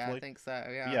 years roughly. Yeah, I think so.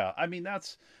 Yeah. Yeah, I mean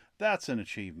that's an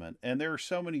achievement, and there are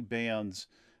so many bands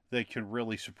that can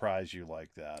really surprise you like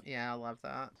that. Yeah, I love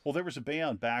that. Well, there was a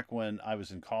band back when I was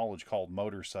in college called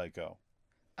Motorpsycho.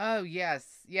 Oh, yes.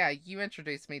 Yeah, you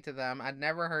introduced me to them. I'd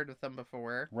never heard of them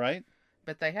before. Right?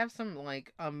 But they have some,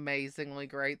 like, amazingly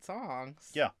great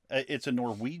songs. Yeah, it's a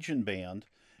Norwegian band,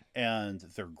 and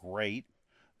they're great.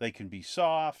 They can be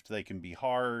soft, they can be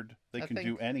hard, they can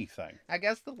do anything. I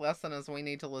guess the lesson is we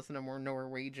need to listen to more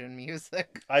Norwegian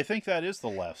music. I think that is the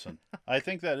lesson.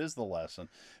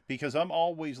 Because I'm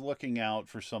always looking out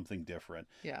for something different.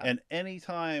 Yeah. And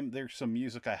anytime there's some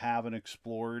music I haven't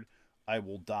explored, I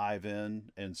will dive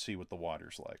in and see what the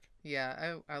water's like.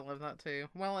 Yeah, I love that too.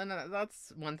 Well, and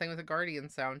that's one thing with the Guardian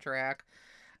soundtrack.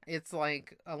 It's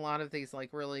like a lot of these like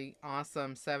really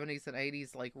awesome 70s and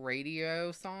 80s like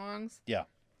radio songs. Yeah.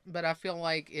 But I feel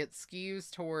like it skews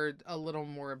toward a little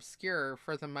more obscure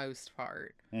for the most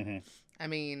part. Mm-hmm. I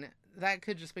mean, that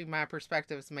could just be my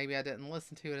perspective, so maybe I didn't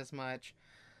listen to it as much.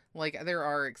 Like, there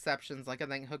are exceptions. Like, I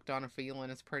think Hooked on a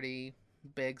Feeling is pretty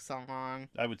big song.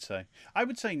 I would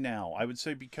say now. I would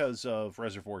say because of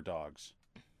Reservoir Dogs.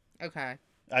 Okay.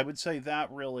 I would say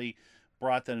that really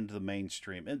brought that into the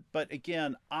mainstream. But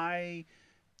again, I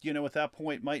at that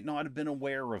point might not have been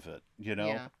aware of it.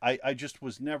 Yeah. I just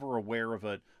was never aware of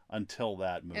it until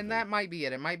that movie. And that might be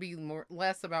it. It might be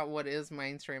less about what is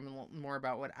mainstream and more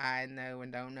about what I know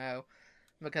and don't know.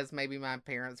 Because maybe my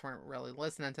parents weren't really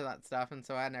listening to that stuff, and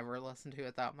so I never listened to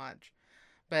it that much.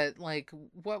 But, like,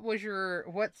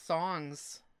 what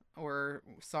songs or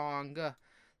song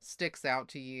sticks out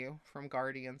to you from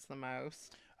Guardians the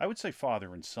most? I would say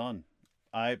Father and Son.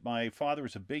 My father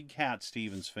was a big Cat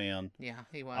Stevens fan. Yeah,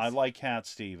 he was. I like Cat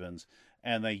Stevens,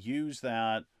 and they use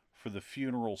that for the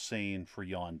funeral scene for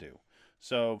Yondu.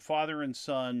 So Father and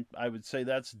Son, I would say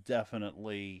that's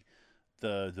definitely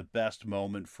the best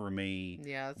moment for me.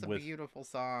 Yeah, it's a beautiful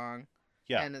song.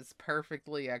 Yeah. And it's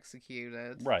perfectly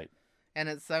executed. Right. And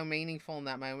it's so meaningful in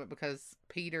that moment because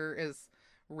Peter is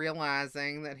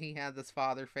realizing that he had this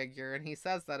father figure, and he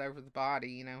says that over the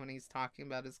body, when he's talking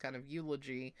about his kind of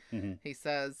eulogy. Mm-hmm. He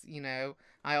says,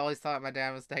 I always thought my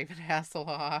dad was David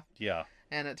Hasselhoff. Yeah.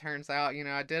 And it turns out,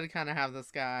 I did kind of have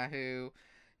this guy who,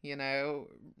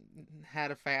 had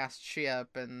a fast ship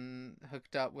and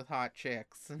hooked up with hot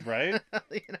chicks. Right.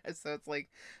 So it's like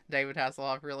David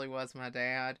Hasselhoff really was my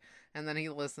dad. And then he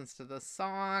listens to the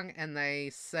song, and they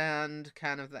send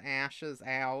kind of the ashes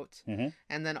out. Mm-hmm.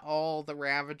 And then all the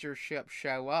Ravager ships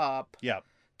show up. Yeah.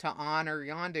 To honor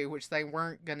Yondu, which they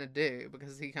weren't going to do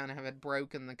because he kind of had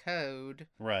broken the code.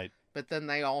 Right. But then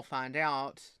they all find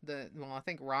out that, I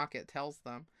think Rocket tells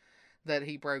them that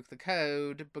he broke the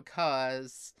code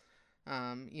because,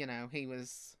 he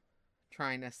was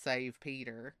trying to save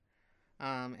Peter.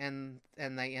 And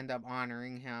they end up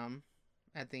honoring him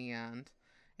at the end.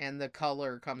 And the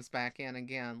color comes back in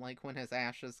again. Like when his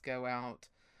ashes go out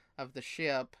of the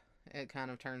ship, it kind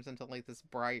of turns into like this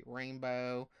bright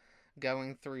rainbow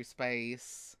going through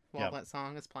space while that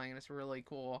song is playing. It's really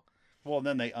cool. Well,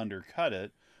 then they undercut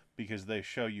it because they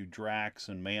show you Drax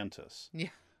and Mantis. Yeah.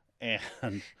 And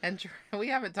we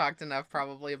haven't talked enough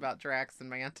probably about Drax and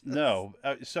Mantis. No.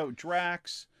 So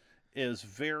Drax is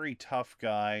very tough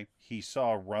guy. He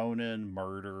saw Ronan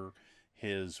murder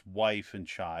his wife and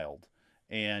child,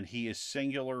 and he is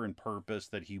singular in purpose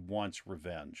that he wants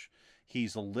revenge.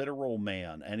 He's a literal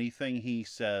man. Anything he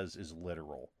says is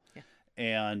literal. Yeah.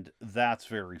 And that's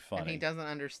very funny. And he doesn't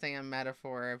understand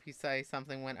metaphor. If you say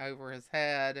something went over his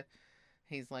head,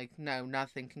 he's like, no,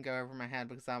 nothing can go over my head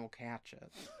because I will catch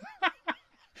it.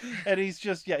 And he's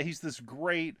just, he's this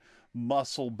great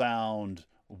muscle-bound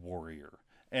warrior.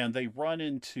 And they run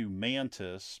into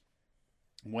Mantis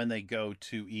when they go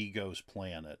to Ego's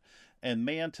planet. And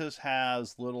Mantis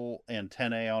has little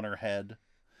antennae on her head.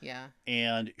 Yeah.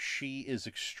 And she is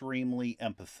extremely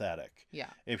empathetic. Yeah.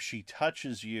 If she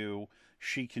touches you,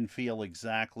 she can feel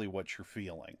exactly what you're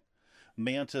feeling.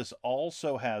 Mantis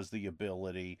also has the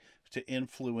ability to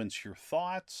influence your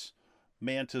thoughts.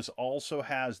 Mantis also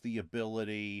has the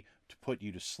ability to put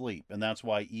you to sleep. And that's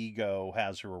why Ego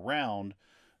has her around,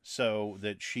 so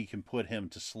that she can put him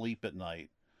to sleep at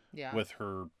night with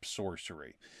her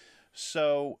sorcery.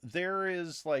 So there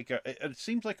is it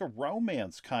seems like a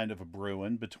romance kind of a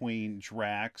brewing between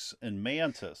Drax and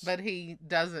Mantis. But he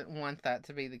doesn't want that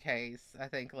to be the case. I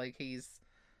think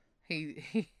he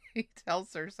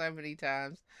tells her so many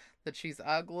times that she's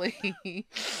ugly.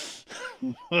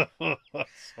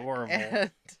 That's horrible.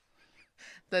 And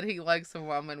that he likes a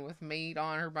woman with meat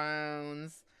on her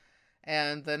bones.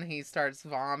 And then he starts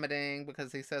vomiting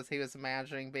because he says he was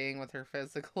imagining being with her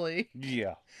physically.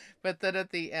 Yeah. But then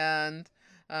at the end,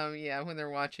 when they're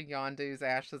watching Yondu's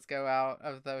ashes go out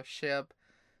of the ship,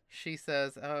 she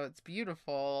says, "Oh, it's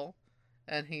beautiful."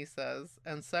 And he says,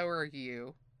 "And so are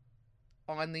you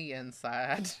on the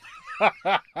inside."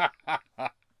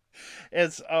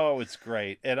 It's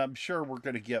great. And I'm sure we're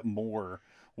going to get more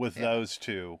with those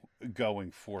two going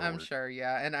forward. I'm sure,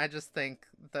 yeah. And I just think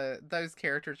those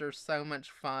characters are so much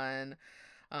fun.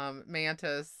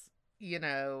 Mantis,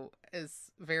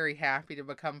 is very happy to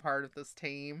become part of this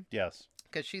team. Yes.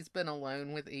 Because she's been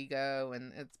alone with Ego,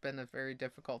 and it's been a very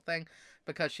difficult thing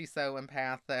because she's so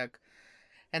empathic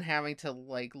and having to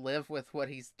live with what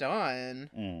he's done,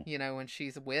 when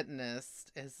she's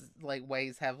witnessed is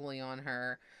weighs heavily on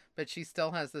her. But she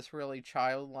still has this really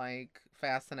childlike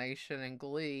fascination and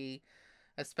glee,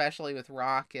 especially with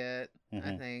Rocket. Mm-hmm.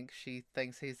 I think she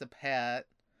thinks he's a pet.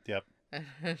 Yep.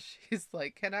 And she's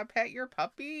like, "Can I pet your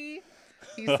puppy?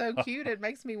 He's so cute, it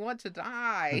makes me want to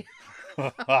die."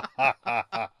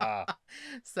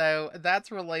 So that's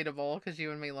relatable because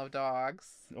you and me love dogs.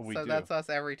 We do. That's us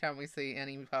every time we see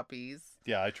any puppies.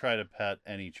 Yeah, I try to pet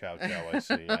any chow chow I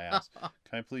see. I ask,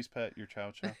 "Can I please pet your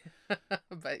chow chow?"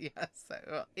 But yes,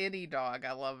 any dog.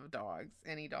 I love dogs.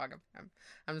 Any dog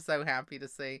I'm so happy to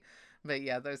see. But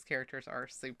yeah, those characters are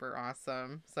super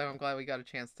awesome. So I'm glad we got a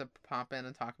chance to pop in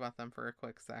and talk about them for a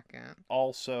quick second.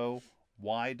 Also,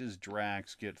 why does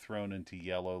Drax get thrown into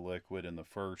yellow liquid in the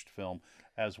first film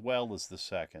as well as the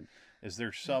second? Is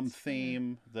there some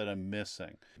theme that I'm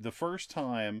missing? The first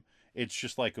time, it's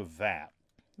just like a vat.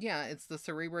 Yeah, it's the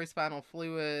cerebrospinal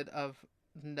fluid of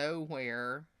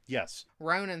nowhere. Yes.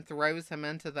 Ronan throws him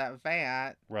into that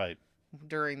vat. Right.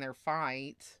 During their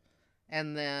fight.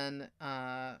 And then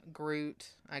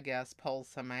Groot, I guess,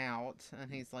 pulls him out.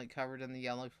 And he's covered in the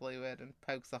yellow fluid and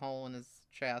pokes a hole in his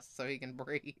chest so he can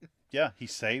breathe. Yeah, he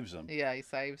saves him. Yeah, he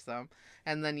saves them.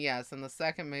 And then, yes, in the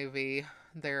second movie,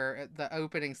 the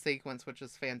opening sequence, which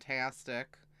is fantastic,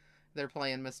 they're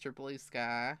playing Mr. Blue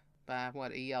Sky by,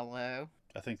 ELO?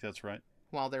 I think that's right.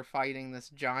 While they're fighting this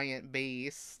giant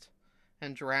beast.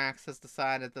 And Drax has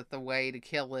decided that the way to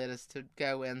kill it is to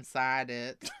go inside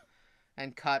it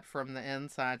and cut from the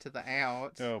inside to the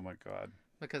out. Oh, my God.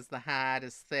 Because the hide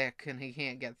is thick and he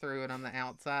can't get through it on the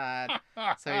outside.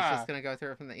 So he's just going to go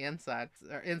through it from the inside.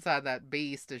 Inside that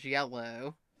beast is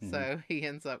yellow. Mm-hmm. So he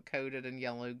ends up coated in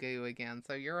yellow goo again.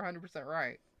 So you're 100%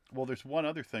 right. Well, there's one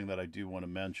other thing that I do want to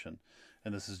mention.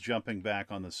 And this is jumping back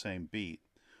on the same beat.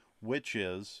 Which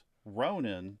is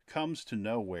Ronan comes to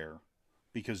nowhere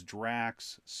because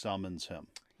Drax summons him.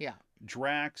 Yeah.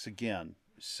 Drax, again,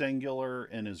 singular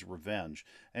in his revenge.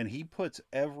 And he puts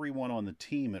everyone on the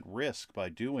team at risk by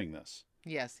doing this.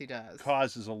 Yes, he does.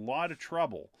 Causes a lot of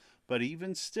trouble. But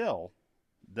even still,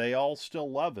 they all still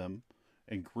love him,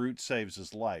 and Groot saves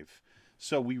his life.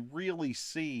 So we really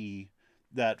see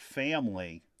that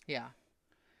family. Yeah.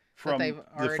 From they've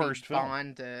already the first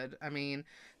bonded. Film. I mean,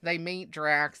 they meet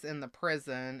Drax in the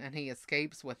prison, and he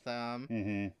escapes with them.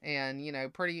 Mm-hmm.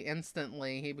 And, pretty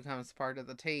instantly, he becomes part of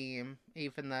the team,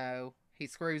 even though he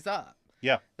screws up.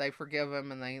 Yeah. They forgive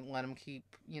him, and they let him keep,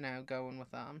 going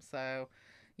with them. So,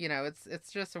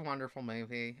 it's just a wonderful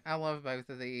movie. I love both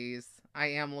of these. I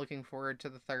am looking forward to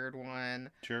the third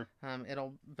one. Sure.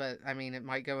 But I mean, it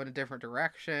might go in a different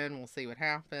direction. We'll see what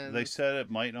happens. They said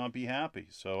it might not be happy,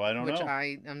 so I don't know. Which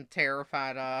I am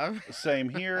terrified of. Same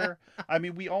here. I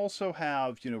mean, we also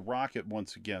have, Rocket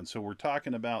once again. So we're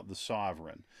talking about the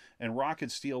Sovereign. And Rocket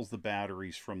steals the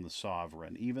batteries from the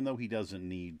Sovereign, even though he doesn't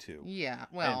need to. Yeah,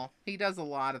 well, he does a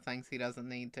lot of things he doesn't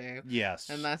need to.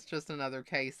 Yes. And that's just another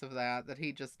case of that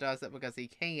he just does it because he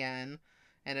can,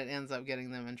 and it ends up getting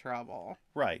them in trouble.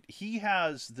 Right. He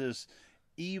has this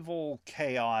evil,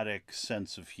 chaotic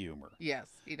sense of humor. Yes,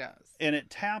 he does. And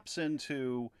it taps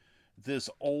into this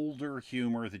older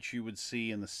humor that you would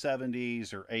see in the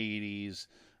 70s or 80s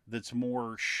that's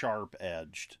more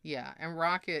sharp-edged. Yeah, and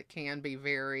Rocket can be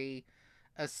very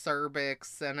acerbic,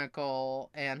 cynical,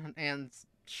 and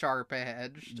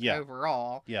sharp-edged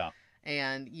overall. Yeah.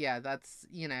 And yeah, that's,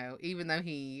 even though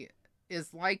he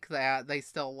is like that, they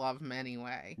still love him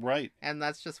anyway. Right. And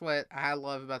that's just what I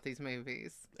love about these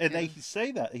movies. And they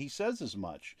say that. He says as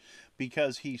much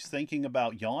because he's thinking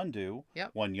about Yondu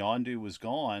when Yondu was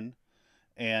gone,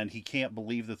 and he can't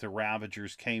believe that the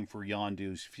Ravagers came for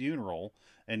Yondu's funeral.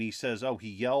 And he says, he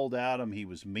yelled at them, he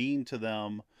was mean to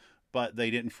them, but they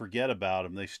didn't forget about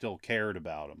him. They still cared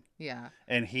about him. Yeah.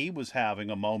 And he was having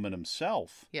a moment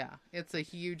himself. Yeah. It's a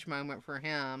huge moment for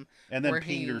him. And then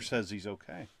Peter says he's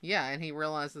okay. Yeah, and he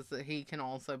realizes that he can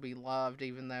also be loved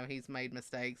even though he's made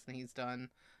mistakes and he's done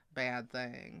bad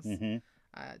things. Mm-hmm.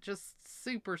 Just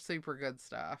super, super good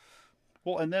stuff.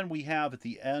 Well, and then we have at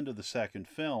the end of the second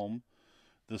film,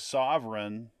 the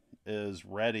Sovereign is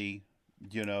ready,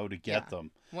 to get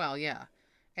them. Well, yeah.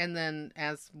 And then,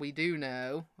 as we do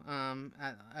know,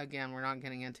 again, we're not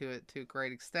getting into it to a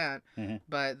great extent,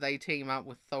 but they team up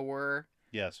with Thor.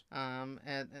 Yes.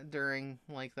 During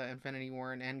the Infinity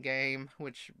War and Endgame,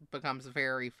 which becomes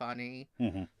very funny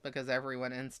because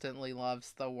everyone instantly loves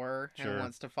Thor and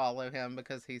wants to follow him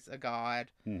because he's a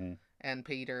god. Mm-hmm. And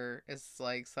Peter is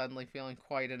suddenly feeling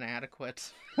quite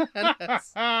inadequate. And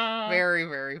it's very,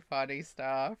 very funny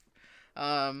stuff.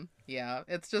 Yeah,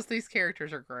 it's just these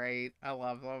characters are great. I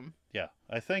love them. Yeah,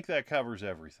 I think that covers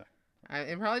everything.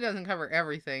 It probably doesn't cover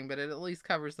everything, but it at least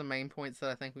covers the main points that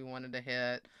I think we wanted to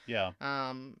hit. Yeah.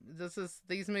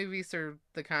 These movies are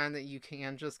the kind that you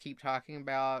can just keep talking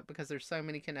about because there's so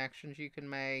many connections you can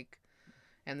make,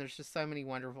 and there's just so many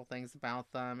wonderful things about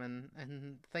them,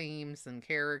 and themes and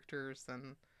characters,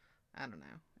 and I don't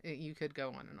know. You could go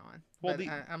on and on. Well, but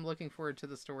I'm looking forward to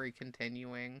the story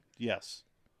continuing. Yes.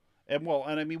 And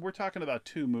I mean, we're talking about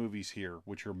two movies here,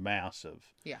 which are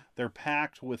massive. Yeah. They're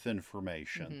packed with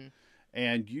information. Mm-hmm.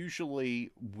 And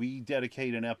usually we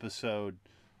dedicate an episode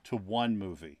to one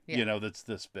movie, that's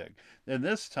this big. And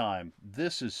this time,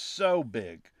 this is so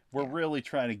big. We're really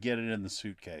trying to get it in the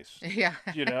suitcase. Yeah,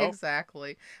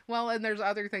 exactly. Well, and there's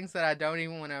other things that I don't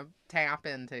even want to tap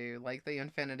into, like the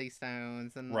Infinity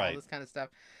Stones and all this kind of stuff,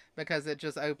 because it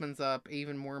just opens up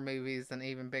even more movies and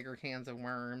even bigger cans of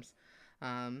worms.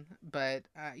 But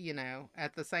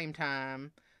at the same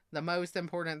time, the most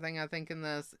important thing I think in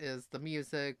this is the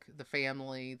music, the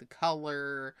family, the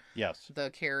color,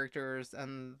 the characters,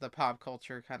 and the pop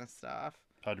culture kind of stuff.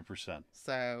 100%.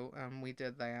 So, we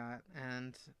did that,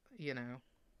 and,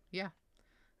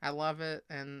 I love it,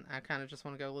 and I kind of just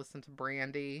want to go listen to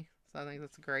Brandy, so I think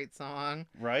that's a great song.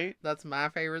 Right? That's my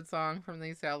favorite song from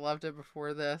these. I loved it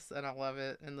before this, and I love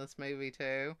it in this movie,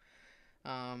 too.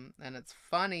 And it's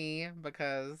funny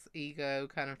because Ego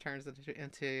kind of turns it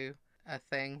into a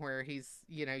thing where he's,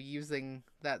 using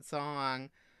that song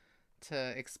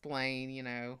to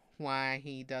explain, why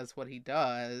he does what he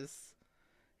does.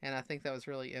 And I think that was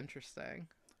really interesting.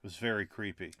 It was very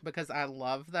creepy. Because I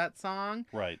love that song.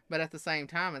 Right. But at the same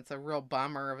time, it's a real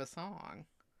bummer of a song.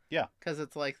 Yeah. Because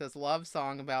it's like this love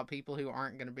song about people who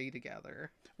aren't going to be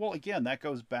together. Well, again, that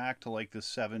goes back to the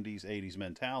 70s, 80s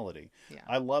mentality. Yeah.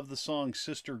 I love the song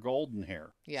Sister Golden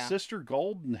Hair. Yeah. Sister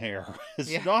Golden Hair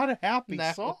is not a happy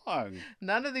song.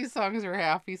 None of these songs are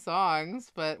happy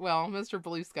songs, but, Mr.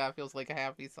 Blue Sky feels like a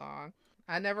happy song.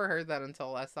 I never heard that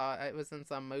until I saw it. It was in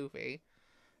some movie,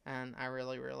 and I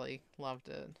really, really loved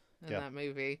it in that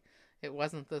movie. It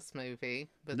wasn't this movie,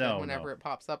 but then whenever it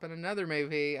pops up in another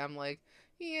movie, I'm like,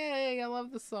 yay, I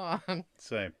love the song.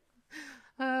 Same.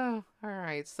 Oh, all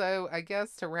right. So I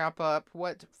guess to wrap up,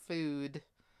 what food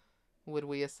would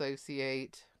we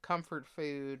associate, comfort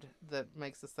food that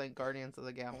makes us think Guardians of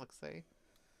the Galaxy?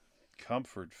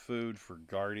 Comfort food for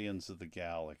Guardians of the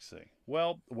Galaxy.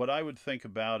 Well, what I would think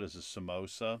about is a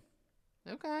samosa.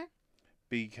 Okay.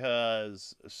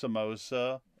 Because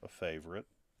samosa, a favorite,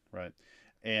 right?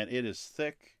 And it is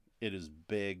thick, it is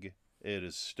big, It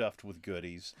is stuffed with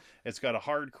goodies. It's got a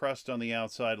hard crust on the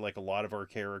outside, like a lot of our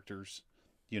characters,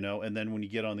 and then when you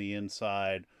get on the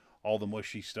inside, all the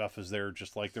mushy stuff is there,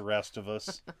 just like the rest of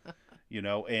us.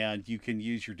 And you can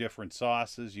use your different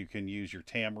sauces. You can use your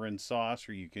tamarind sauce,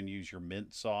 or you can use your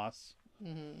mint sauce.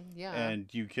 Mm-hmm. Yeah. And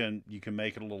you can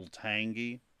make it a little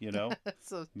tangy,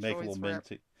 It's a make a little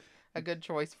minty. A good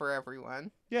choice for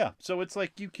everyone. Yeah, so it's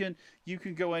like you can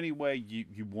go any way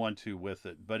you want to with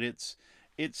it, but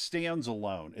it stands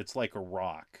alone. It's like a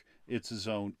rock. It's its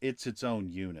own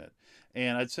unit.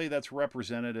 And I'd say that's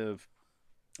representative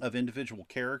of individual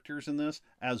characters in this,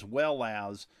 as well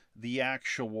as the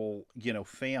actual,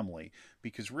 family.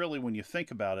 Because really, when you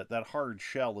think about it, that hard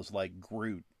shell is like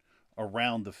Groot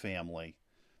around the family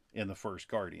in the first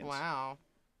Guardians. Wow.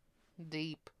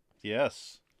 Deep.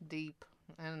 Yes. Deep.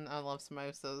 And I love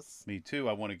samosas. Me too.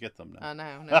 I want to get them now. I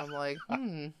know. Now I'm like,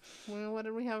 well, what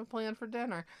did we have planned for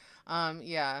dinner?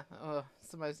 Yeah.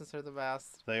 Samosas are the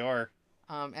best. They are.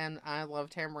 And I love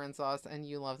tamarind sauce, and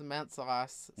you love the mint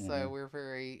sauce. Mm-hmm. So we're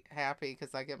very happy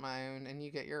because I get my own, and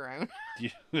you get your own.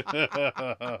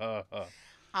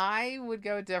 I would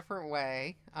go a different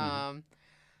way.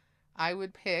 I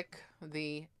would pick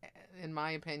in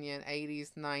my opinion,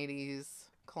 80s, 90s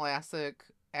classic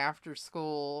after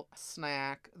school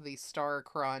snack, the Star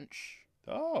Crunch.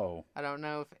 Oh. I don't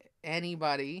know if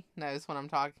anybody knows what I'm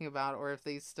talking about or if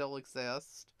these still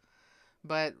exist.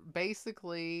 But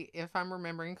basically, if I'm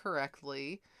remembering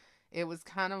correctly, it was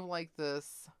kind of like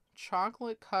this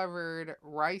chocolate covered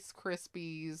Rice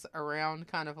Krispies around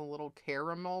kind of a little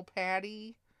caramel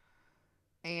patty.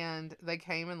 And they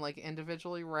came in like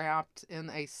individually wrapped in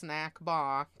a snack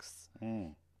box.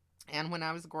 Mm. And when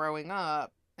I was growing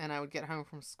up, and I would get home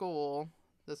from school,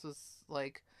 this was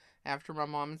like after my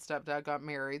mom and stepdad got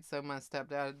married, so my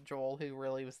stepdad, Joel, who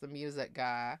really was the music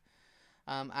guy,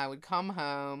 I would come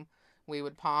home, we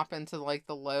would pop into like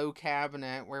the low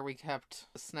cabinet where we kept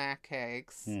snack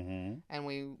cakes, and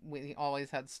we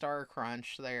always had Star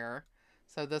Crunch there.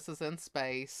 So this is in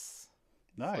space.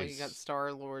 Nice. So you got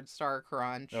Star-Lord, Star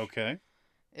Crunch. Okay.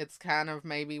 It's kind of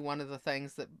maybe one of the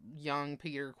things that young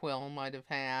Peter Quill might have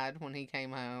had when he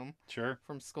came home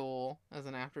from school as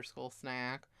an after-school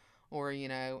snack, or,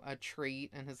 a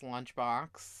treat in his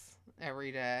lunchbox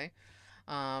every day.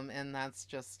 And that's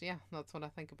just, that's what I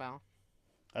think about.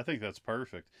 I think that's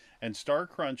perfect. And Star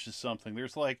Crunch is something,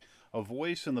 there's like a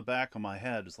voice in the back of my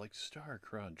head is like, Star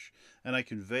Crunch. And I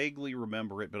can vaguely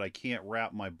remember it, but I can't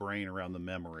wrap my brain around the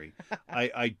memory.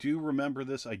 I do remember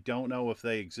this. I don't know if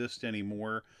they exist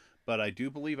anymore, but I do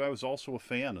believe I was also a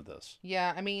fan of this.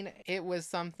 Yeah, I mean, it was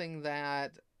something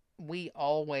that we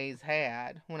always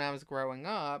had when I was growing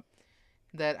up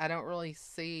that I don't really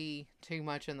see too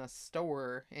much in the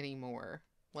store anymore.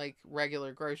 Like,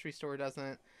 regular grocery store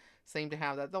doesn't seem to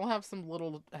have that. They'll have some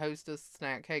little Hostess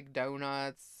snack cake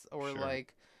donuts, or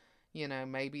like,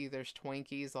 maybe there's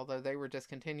Twinkies, although they were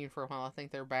discontinued for a while. I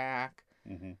think they're back.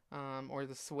 Or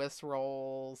the Swiss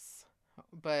rolls.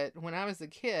 But when I was a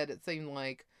kid, it seemed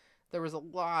like there was a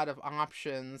lot of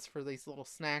options for these little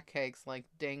snack cakes, like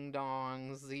Ding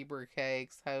Dongs, Zebra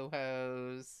Cakes,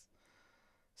 Ho-Hos,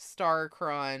 Star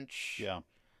Crunch. Yeah.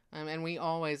 And we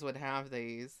always would have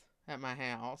these at my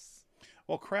house.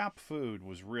 Well, crap food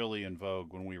was really in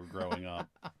vogue when we were growing up.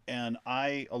 And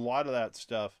a lot of that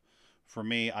stuff, for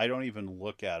me, I don't even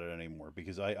look at it anymore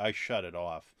because I shut it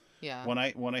off. Yeah. When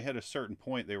I hit a certain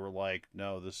point, they were like,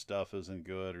 no, this stuff isn't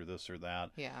good, or this or that.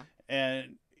 Yeah.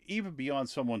 And even beyond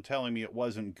someone telling me it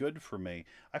wasn't good for me,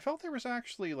 I felt there was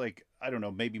actually, like, I don't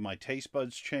know, maybe my taste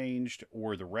buds changed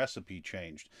or the recipe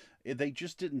changed. They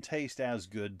just didn't taste as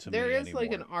good to me anymore. There is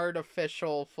like an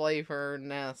artificial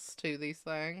flavorness to these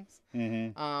things.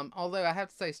 Although I have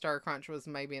to say Star Crunch was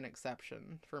maybe an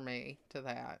exception for me to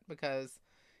that because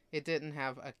it didn't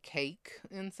have a cake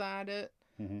inside it.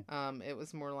 It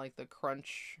was more like the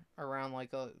crunch around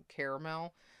like a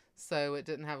caramel. So it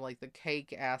didn't have like the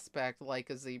cake aspect like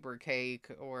a zebra cake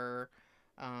or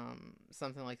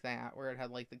something like that, where it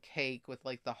had like the cake with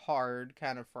like the hard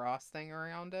kind of frosting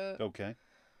around it. Okay.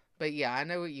 But yeah, I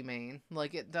know what you mean.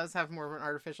 Like, it does have more of an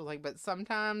artificial thing, but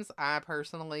sometimes I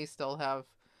personally still have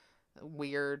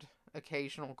weird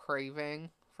occasional craving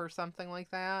for something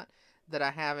like that I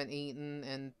haven't eaten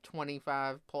in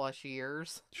 25 plus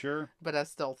years. Sure. But I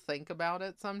still think about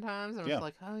it sometimes. And it's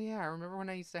like, oh yeah, I remember when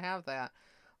I used to have that.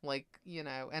 Like,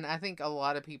 and I think a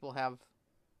lot of people have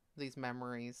these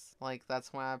memories. Like,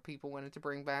 that's why people wanted to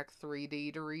bring back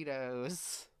 3D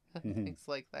Doritos. Things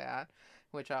like that.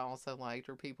 Which I also liked,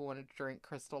 or people wanted to drink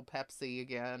Crystal Pepsi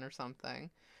again or something.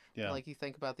 Yeah. Like, you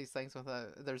think about these things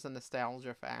there's a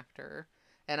nostalgia factor.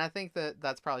 And I think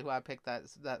that's probably why I picked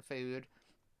that food,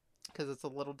 because it's a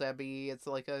Little Debbie. It's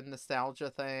like a nostalgia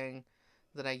thing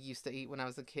that I used to eat when I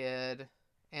was a kid,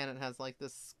 and it has like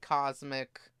this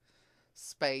cosmic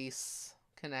space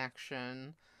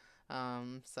connection.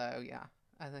 So yeah,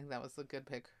 I think that was a good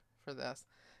pick for this.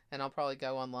 And I'll probably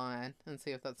go online and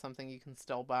see if that's something you can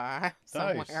still buy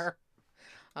somewhere.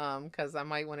 Nice. Because I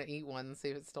might want to eat one and see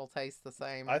if it still tastes the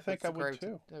same. I think I would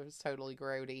too. It was totally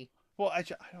grody. Well, I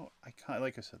kind of,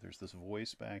 like I said, there's this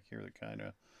voice back here that kind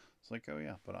of, it's like, oh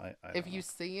yeah, but I if you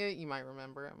see it, you might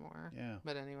remember it more. Yeah.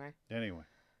 But anyway.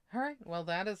 All right. Well,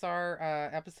 that is our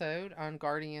episode on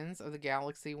Guardians of the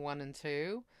Galaxy 1 and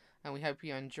 2. And we hope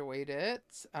you enjoyed it.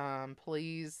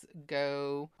 Please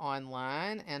go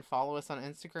online and follow us on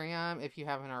Instagram if you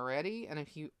haven't already. And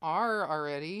if you are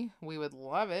already, we would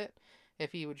love it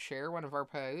if you would share one of our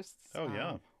posts. Oh,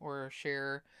 yeah. Or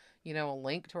share, a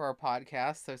link to our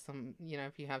podcast. So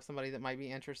if you have somebody that might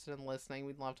be interested in listening,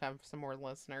 we'd love to have some more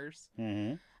listeners.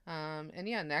 Mm-hmm. And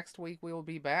yeah, next week we will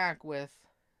be back with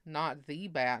not the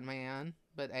Batman,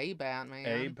 but a Batman.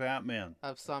 A Batman.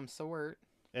 Of some sort.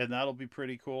 And that'll be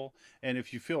pretty cool. And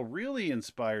if you feel really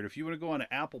inspired, if you want to go on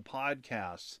to Apple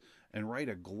Podcasts and write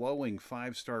a glowing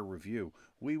 5-star review,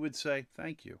 we would say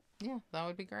thank you. Yeah, that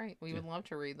would be great. We would love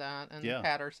to read that and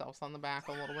pat ourselves on the back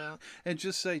a little bit. And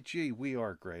just say, gee, we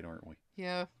are great, aren't we?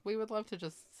 Yeah, we would love to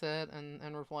just sit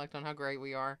and reflect on how great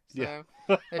we are. So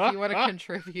if you want to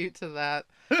contribute to that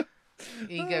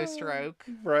ego stroke,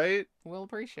 right? We'll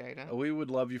appreciate it. We would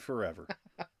love you forever.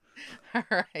 All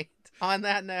right. On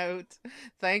that note,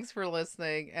 thanks for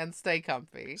listening and stay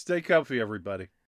comfy. Stay comfy, everybody.